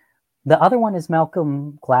 The other one is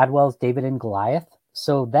Malcolm Gladwell's David and Goliath.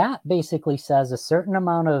 So that basically says a certain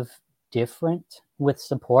amount of different with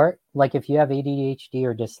support. Like if you have ADHD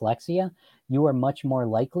or dyslexia, you are much more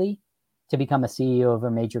likely to become a CEO of a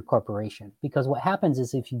major corporation. Because what happens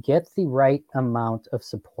is, if you get the right amount of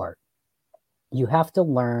support, you have to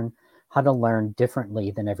learn how to learn differently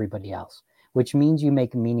than everybody else, which means you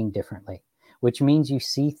make meaning differently, which means you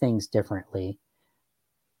see things differently,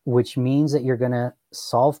 which means that you're going to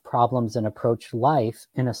solve problems and approach life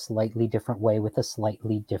in a slightly different way with a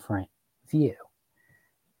slightly different view.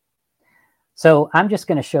 So I'm just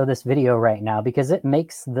going to show this video right now because it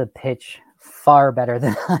makes the pitch far better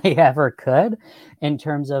than I ever could in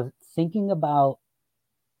terms of thinking about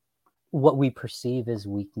what we perceive as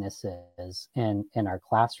weaknesses in our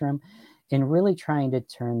classroom, and really trying to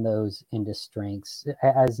turn those into strengths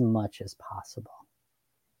as much as possible.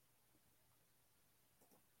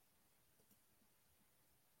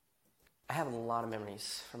 I have a lot of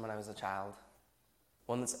memories from when I was a child.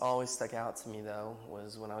 One that's always stuck out to me, though,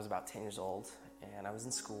 was when I was about 10 years old, and I was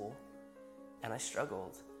in school, and I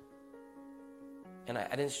struggled. And I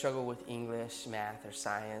didn't struggle with English, math, or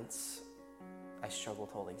science. I struggled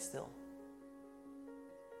holding still.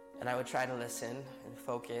 And I would try to listen and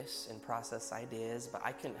focus and process ideas, but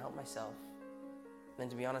I couldn't help myself. And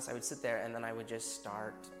to be honest, I would sit there and then I would just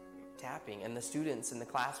start tapping. And the students in the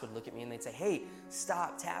class would look at me and they'd say, "Hey,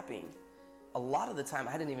 stop tapping." A lot of the time,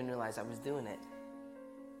 I didn't even realize I was doing it.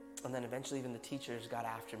 And then eventually even the teachers got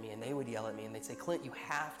after me and they would yell at me and they'd say, "Clint, you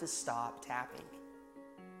have to stop tapping."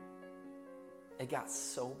 It got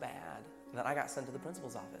so bad that I got sent to the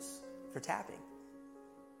principal's office for tapping.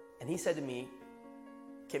 And he said to me,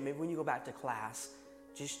 "Okay, maybe when you go back to class,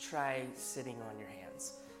 just try sitting on your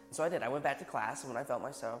hands." And so I did. I went back to class, and when I felt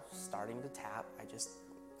myself starting to tap, I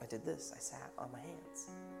did this. I sat on my hands.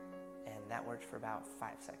 And that worked for about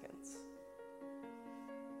 5 seconds.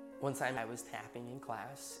 One time I was tapping in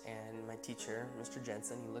class, and my teacher, Mr.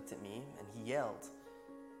 Jensen, he looked at me and he yelled.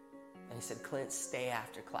 And he said, "Clint, stay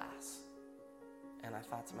after class." And I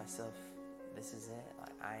thought to myself, this is it.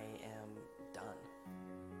 I am done.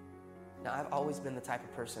 Now, I've always been the type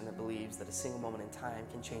of person that believes that a single moment in time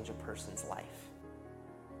can change a person's life.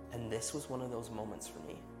 And this was one of those moments for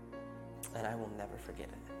me. And I will never forget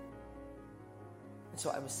it. And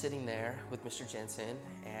so I was sitting there with Mr. Jensen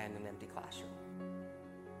and an empty classroom.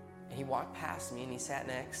 And he walked past me and he sat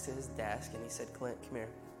next to his desk and he said, "Clint, come here.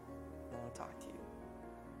 I want to talk to you."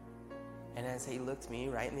 And as he looked me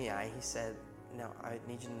right in the eye, he said, "Now, I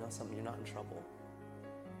need you to know something. You're not in trouble.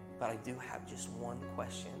 But I do have just one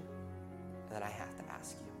question that I have to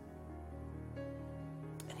ask you."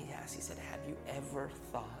 And he asked, he said, "Have you ever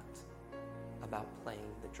thought about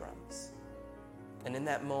playing the drums?" And in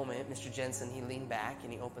that moment, Mr. Jensen, he leaned back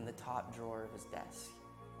and he opened the top drawer of his desk.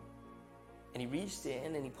 And he reached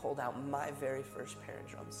in and he pulled out my very first pair of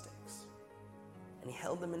drumsticks. And he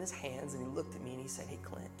held them in his hands and he looked at me and he said, "Hey,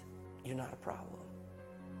 Clint, you're not a problem.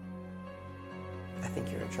 I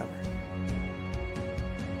think you're a drummer."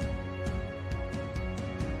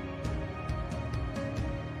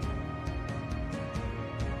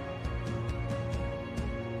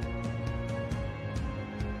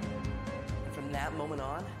 And from that moment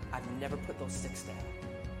on, I've never put those sticks down.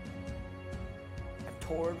 I've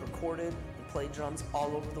toured, recorded, and played drums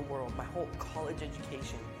all over the world. My whole college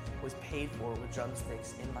education was paid for with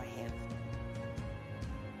drumsticks in my hand.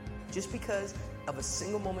 Just because of a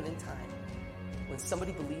single moment in time when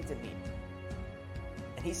somebody believed in me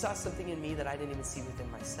and he saw something in me that I didn't even see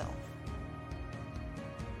within myself.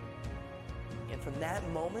 And from that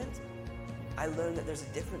moment, I learned that there's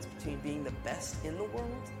a difference between being the best in the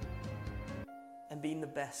world and being the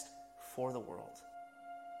best for the world.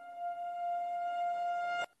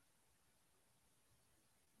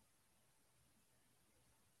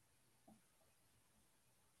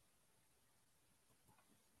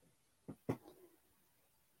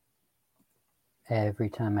 Every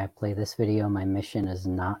time I play this video, my mission is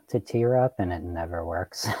not to tear up, and it never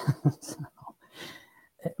works. So,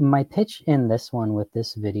 my pitch in this one with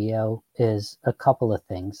this video is a couple of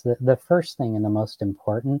things. The first thing and the most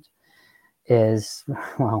important is,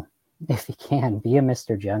 well, if you can, be a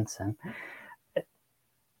Mr. Jensen.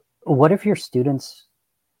 What if your students'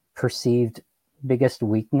 perceived biggest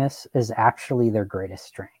weakness is actually their greatest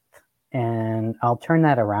strength? And I'll turn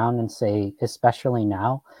that around and say, especially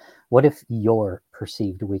now, what if your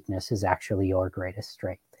perceived weakness is actually your greatest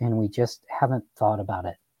strength? And we just haven't thought about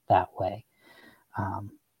it that way.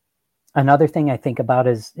 Another thing I think about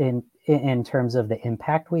is in terms of the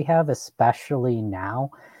impact we have, especially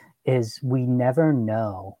now, is we never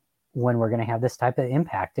know when we're going to have this type of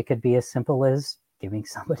impact. It could be as simple as giving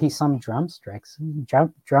somebody some drumsticks,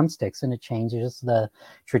 and it changes the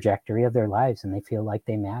trajectory of their lives and they feel like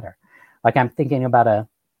they matter. Like, I'm thinking about a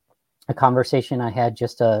conversation I had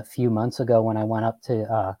just a few months ago when I went up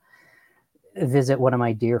to visit one of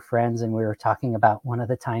my dear friends, and we were talking about one of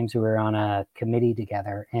the times we were on a committee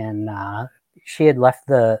together, and she had left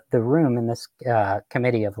the room in this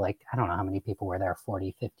committee of, like, I don't know how many people were there,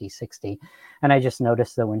 40, 50, 60. And I just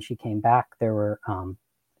noticed that when she came back, there were,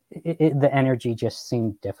 the energy just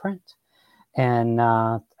seemed different. And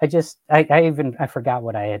I forgot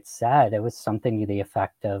what I had said. It was something to the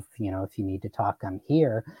effect of, if you need to talk, I'm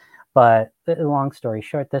here. But long story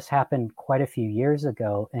short, this happened quite a few years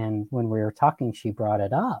ago. And when we were talking, she brought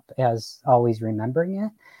it up as always remembering it.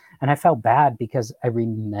 And I felt bad because I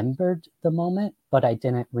remembered the moment, but I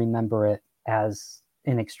didn't remember it as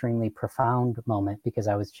an extremely profound moment because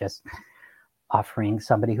I was just offering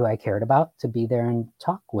somebody who I cared about to be there and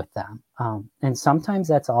talk with them. And sometimes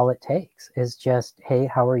that's all it takes is just, "Hey,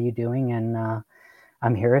 how are you doing? And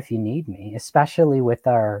I'm here if you need me," especially with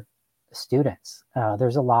our students.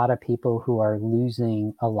 There's a lot of people who are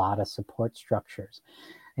losing a lot of support structures,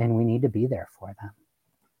 and we need to be there for them.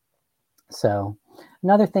 So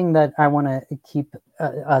another thing that I want to keep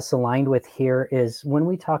us aligned with here is when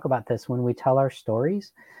we talk about this, when we tell our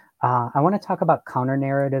stories, I want to talk about counter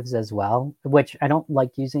narratives as well, which I don't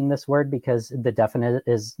like using this word because the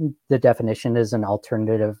definition is an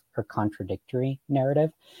alternative or contradictory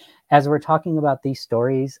narrative. As we're talking about these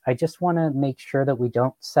stories, I just want to make sure that we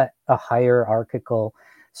don't set a hierarchical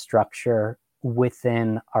structure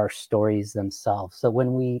within our stories themselves. So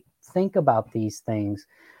when we think about these things,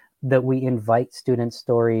 that we invite student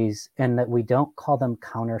stories and that we don't call them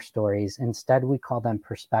counter stories. Instead, we call them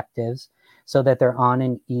perspectives so that they're on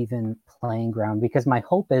an even playing ground. Because my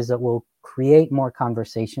hope is that we'll create more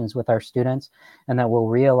conversations with our students and that we'll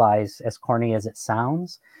realize, as corny as it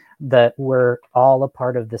sounds, that we're all a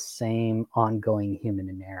part of the same ongoing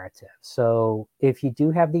human narrative. So if you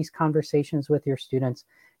do have these conversations with your students,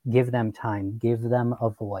 give them time, give them a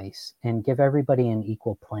voice, and give everybody an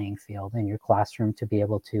equal playing field in your classroom to be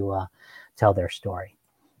able to tell their story.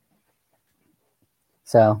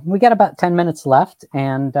 So we got about 10 minutes left,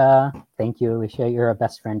 and thank you, Alicia. You're a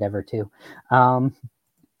best friend ever too. I'm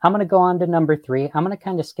going to go on to number 3. I'm going to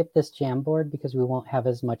kind of skip this Jamboard because we won't have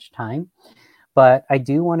as much time. But I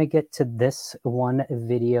do want to get to this one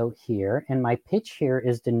video here. And my pitch here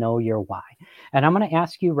is to know your why. And I'm going to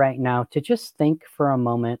ask you right now to just think for a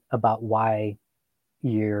moment about why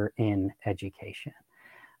you're in education.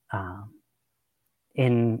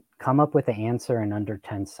 And come up with an answer in under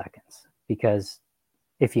 10 seconds. Because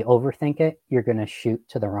if you overthink it, you're going to shoot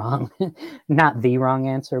to the wrong, not the wrong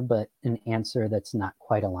answer, but an answer that's not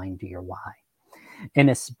quite aligned to your why.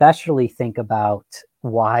 And especially think about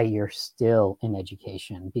why you're still in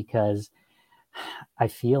education, because I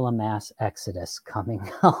feel a mass exodus coming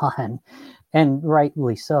on, and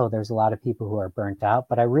rightly so. There's a lot of people who are burnt out,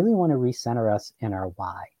 but I really want to recenter us in our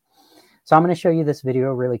why. So I'm going to show you this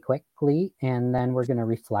video really quickly, and then we're going to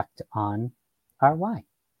reflect on our why.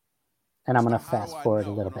 And I'm going to fast forward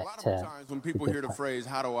a little bit. A lot of times when people hear the phrase,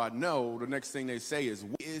 how do I know? The next thing they say is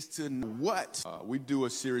to know what? We do a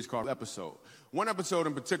series called Episode. One episode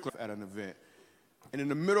in particular at an event. And in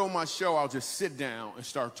the middle of my show, I'll just sit down and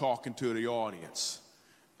start talking to the audience.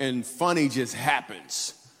 And funny just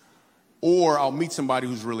happens. Or I'll meet somebody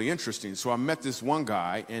who's really interesting. So I met this one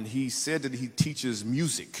guy, and he said that he teaches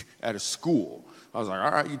music at a school. I was like,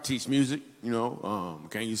 all right, you teach music,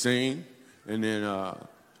 can you sing? And then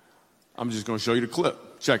I'm just going to show you the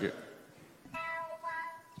clip. Check it.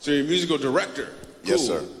 So you're a musical director. Cool. Yes,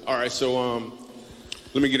 sir. All right, so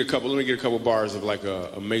let me get a couple bars of like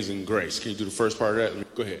Amazing Grace. Can you do the first part of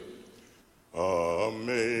that? Go ahead.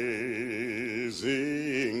 Amazing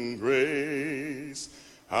grace,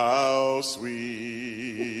 how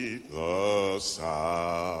sweet the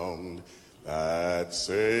sound that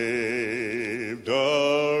saved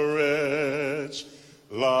a wretch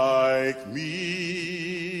like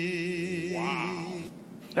me. Wow.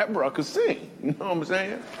 That bro could sing. You know what I'm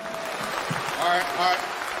saying? All right.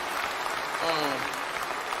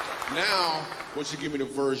 Now, what you give me the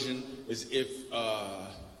version is if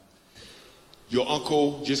your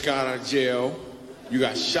uncle just got out of jail, you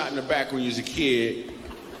got shot in the back when you was a kid.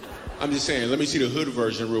 I'm just saying, let me see the hood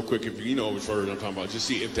version real quick, if you know which version I'm talking about. Just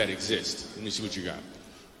see if that exists. Let me see what you got.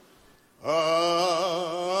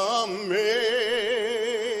 Amazing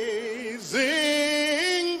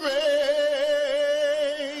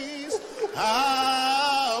grace,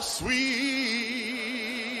 how sweet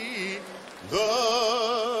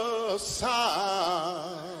the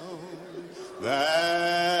sound that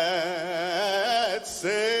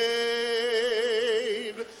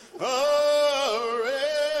saved a wretch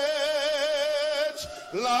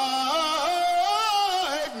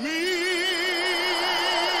like me.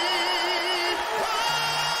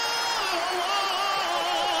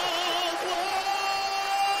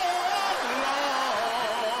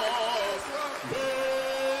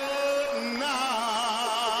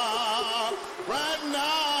 Right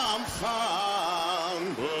now I'm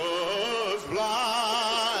found, was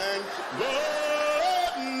blind,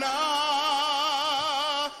 but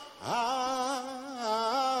now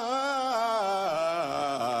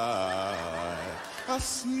I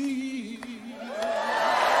see.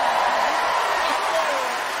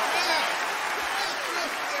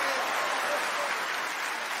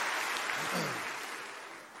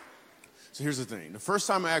 So here's the thing. The first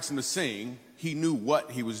time I asked him to sing, he knew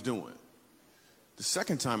what he was doing. The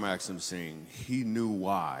second time I asked him to sing, he knew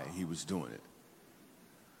why he was doing it.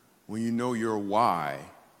 When you know your why,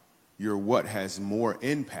 your what has more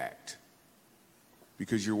impact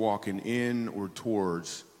because you're walking in or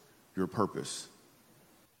towards your purpose.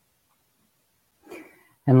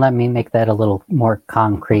 And let me make that a little more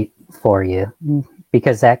concrete for you,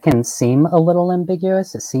 because that can seem a little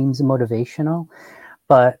ambiguous. It seems motivational.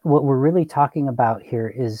 But what we're really talking about here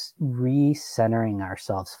is recentering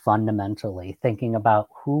ourselves fundamentally, thinking about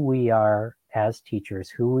who we are as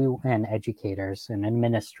teachers, and educators and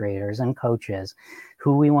administrators and coaches,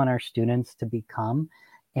 who we want our students to become,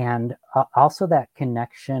 and also that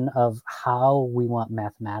connection of how we want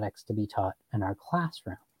mathematics to be taught in our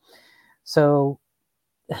classroom. So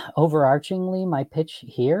overarchingly, my pitch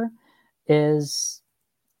here is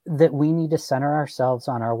that we need to center ourselves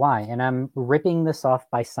on our why. And I'm ripping this off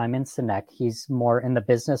by Simon Sinek. He's more in the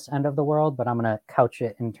business end of the world, but I'm going to couch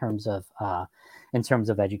it in terms of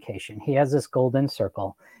education. He has this golden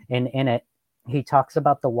circle, and in it, he talks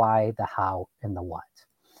about the why, the how, and the what.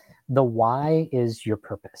 The why is your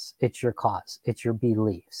purpose. It's your cause. It's your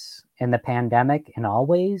beliefs. In the pandemic and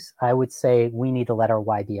always, I would say we need to let our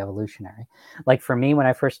why be evolutionary. Like for me, when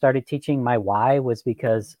I first started teaching, my why was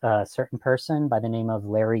because a certain person by the name of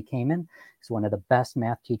Larry Kamen, who's one of the best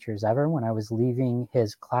math teachers ever, when I was leaving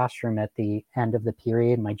his classroom at the end of the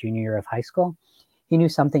period, my junior year of high school, he knew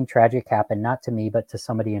something tragic happened, not to me, but to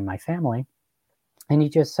somebody in my family. And he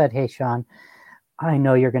just said, "Hey, Sean, I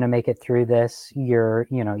know you're going to make it through this. You're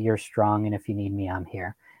strong. And if you need me, I'm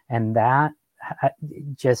here." And that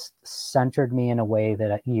just centered me in a way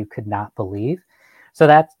that you could not believe. So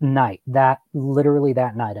that night, I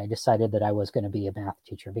decided that I was going to be a math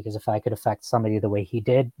teacher, because if I could affect somebody the way he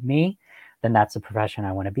did me, then that's a profession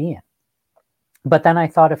I want to be in. But then I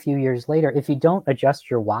thought a few years later, if you don't adjust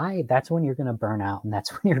your why, that's when you're going to burn out, and that's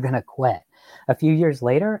when you're going to quit. A few years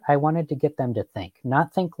later, I wanted to get them to think,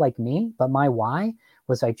 not think like me, but my why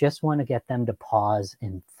was I just want to get them to pause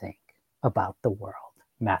and think about the world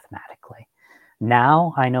mathematically.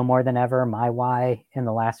 Now I know more than ever, my why in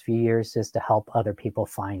the last few years is to help other people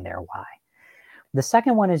find their why. The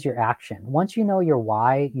second one is your action. Once you know your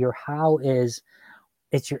why, your how is,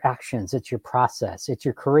 it's your actions, it's your process, it's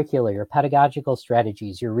your curricula, your pedagogical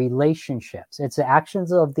strategies, your relationships. It's the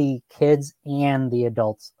actions of the kids and the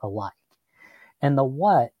adults alike. And the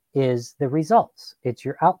what is the results. It's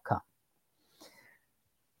your outcome.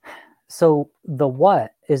 So the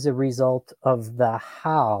what is a result of the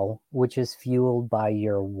how, which is fueled by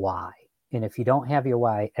your why. And if you don't have your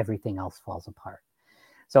why, everything else falls apart.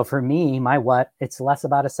 So for me, my what, it's less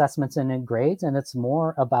about assessments and grades, and it's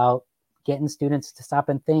more about getting students to stop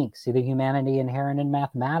and think, see the humanity inherent in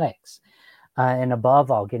mathematics, and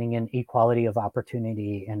above all, getting an equality of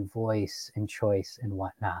opportunity and voice and choice and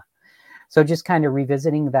whatnot. So just kind of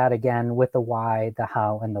revisiting that again with the why, the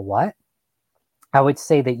how, and the what. I would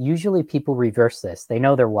say that usually people reverse this. They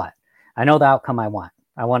know their what. I know the outcome I want.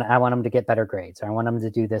 I want them to get better grades, or I want them to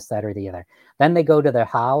do this, that, or the other. Then they go to the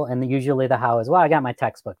how, and usually the how is, well, I got my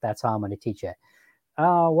textbook. That's how I'm going to teach it.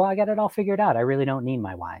 Oh, well, I got it all figured out. I really don't need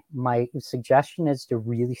my why. My suggestion is to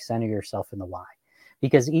really center yourself in the why.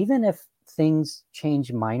 Because even if things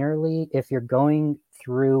change minorly, if you're going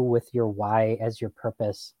through with your why as your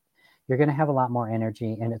purpose, you're going to have a lot more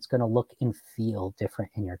energy, and it's going to look and feel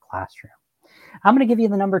different in your classroom. I'm going to give you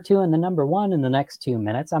the number 2 and the number 1 in the next 2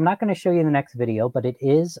 minutes. I'm not going to show you the next video, but it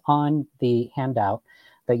is on the handout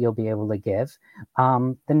that you'll be able to give.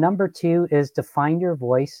 The number 2 is to find your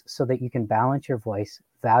voice so that you can balance your voice,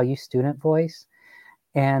 value student voice.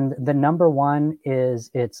 And the number 1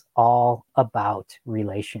 is it's all about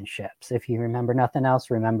relationships. If you remember nothing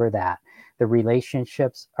else, remember that. The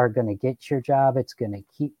relationships are going to get your job. It's going to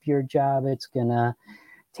keep your job. It's going to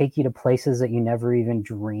take you to places that you never even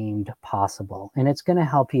dreamed possible. And it's going to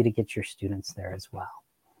help you to get your students there as well.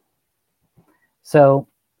 So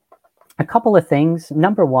a couple of things.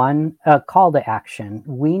 Number 1, call to action.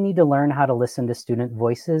 We need to learn how to listen to student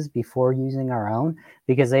voices before using our own,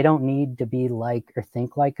 because they don't need to be like or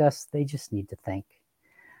think like us. They just need to think.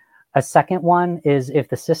 A second one is, if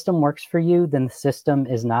the system works for you, then the system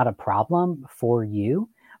is not a problem for you,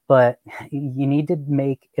 but you need to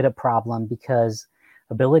make it a problem, because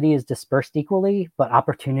ability is dispersed equally, but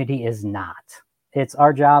opportunity is not. It's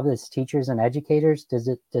our job as teachers and educators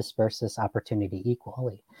to disperse this opportunity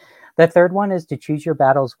equally. The third one is to choose your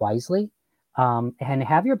battles wisely, and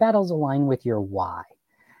have your battles align with your why.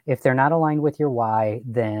 If they're not aligned with your why,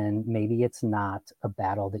 then maybe it's not a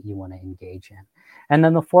battle that you want to engage in. And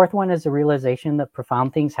then the fourth one is the realization that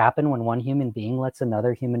profound things happen when one human being lets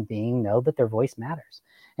another human being know that their voice matters.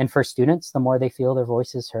 And for students, the more they feel their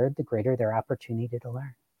voice is heard, the greater their opportunity to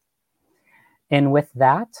learn. And with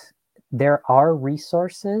that, there are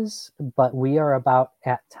resources, but we are about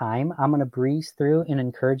at time. I'm going to breeze through and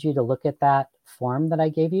encourage you to look at that form that I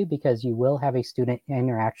gave you, because you will have a student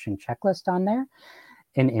interaction checklist on there,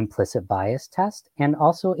 an implicit bias test, and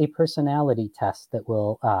also a personality test that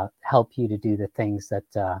will help you to do the things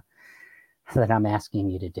that I'm asking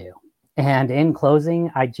you to do. And in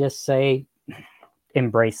closing, I just say,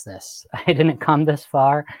 embrace this. I didn't come this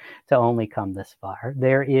far to only come this far.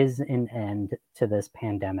 There is an end to this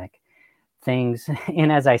pandemic. Things,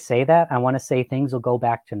 and as I say that, I want to say things will go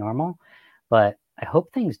back to normal, but I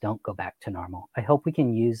hope things don't go back to normal. I hope we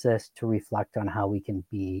can use this to reflect on how we can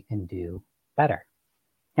be and do better.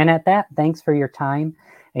 And at that, thanks for your time.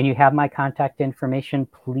 And you have my contact information.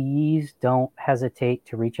 Please don't hesitate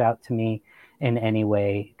to reach out to me in any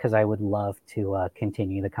way, because I would love to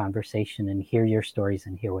continue the conversation and hear your stories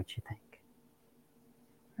and hear what you think.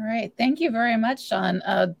 All right. Thank you very much, Sean.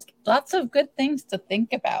 Lots of good things to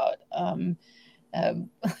think about.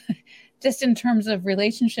 just in terms of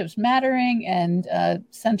relationships mattering and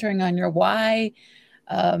centering on your why.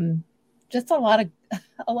 Just a lot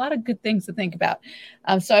of good things to think about.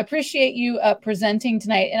 So I appreciate you presenting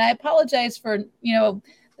tonight, and I apologize for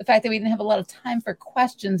the fact that we didn't have a lot of time for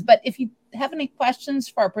questions. But if you have any questions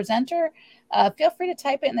for our presenter, feel free to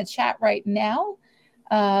type it in the chat right now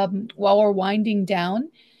while we're winding down.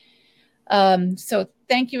 So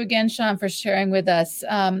thank you again, Sean, for sharing with us.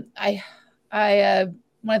 I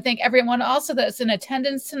want to thank everyone also that's in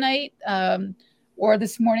attendance tonight, or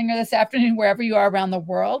this morning or this afternoon, wherever you are around the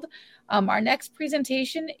world. Our next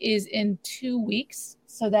presentation is in 2 weeks.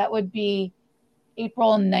 So that would be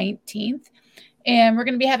April 19th. And we're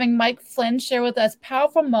going to be having Mike Flynn share with us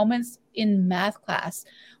powerful moments in math class,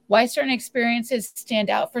 why certain experiences stand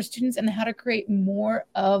out for students and how to create more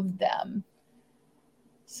of them.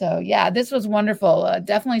 So yeah, this was wonderful.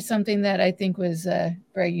 Definitely something that I think was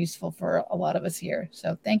very useful for a lot of us here.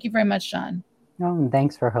 So thank you very much, Sean. Oh, and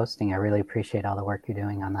thanks for hosting. I really appreciate all the work you're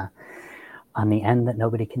doing on the end that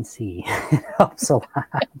nobody can see. It helps a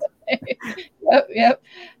lot. Yep.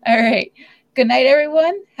 All right. Good night,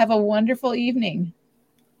 everyone. Have a wonderful evening.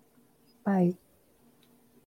 Bye.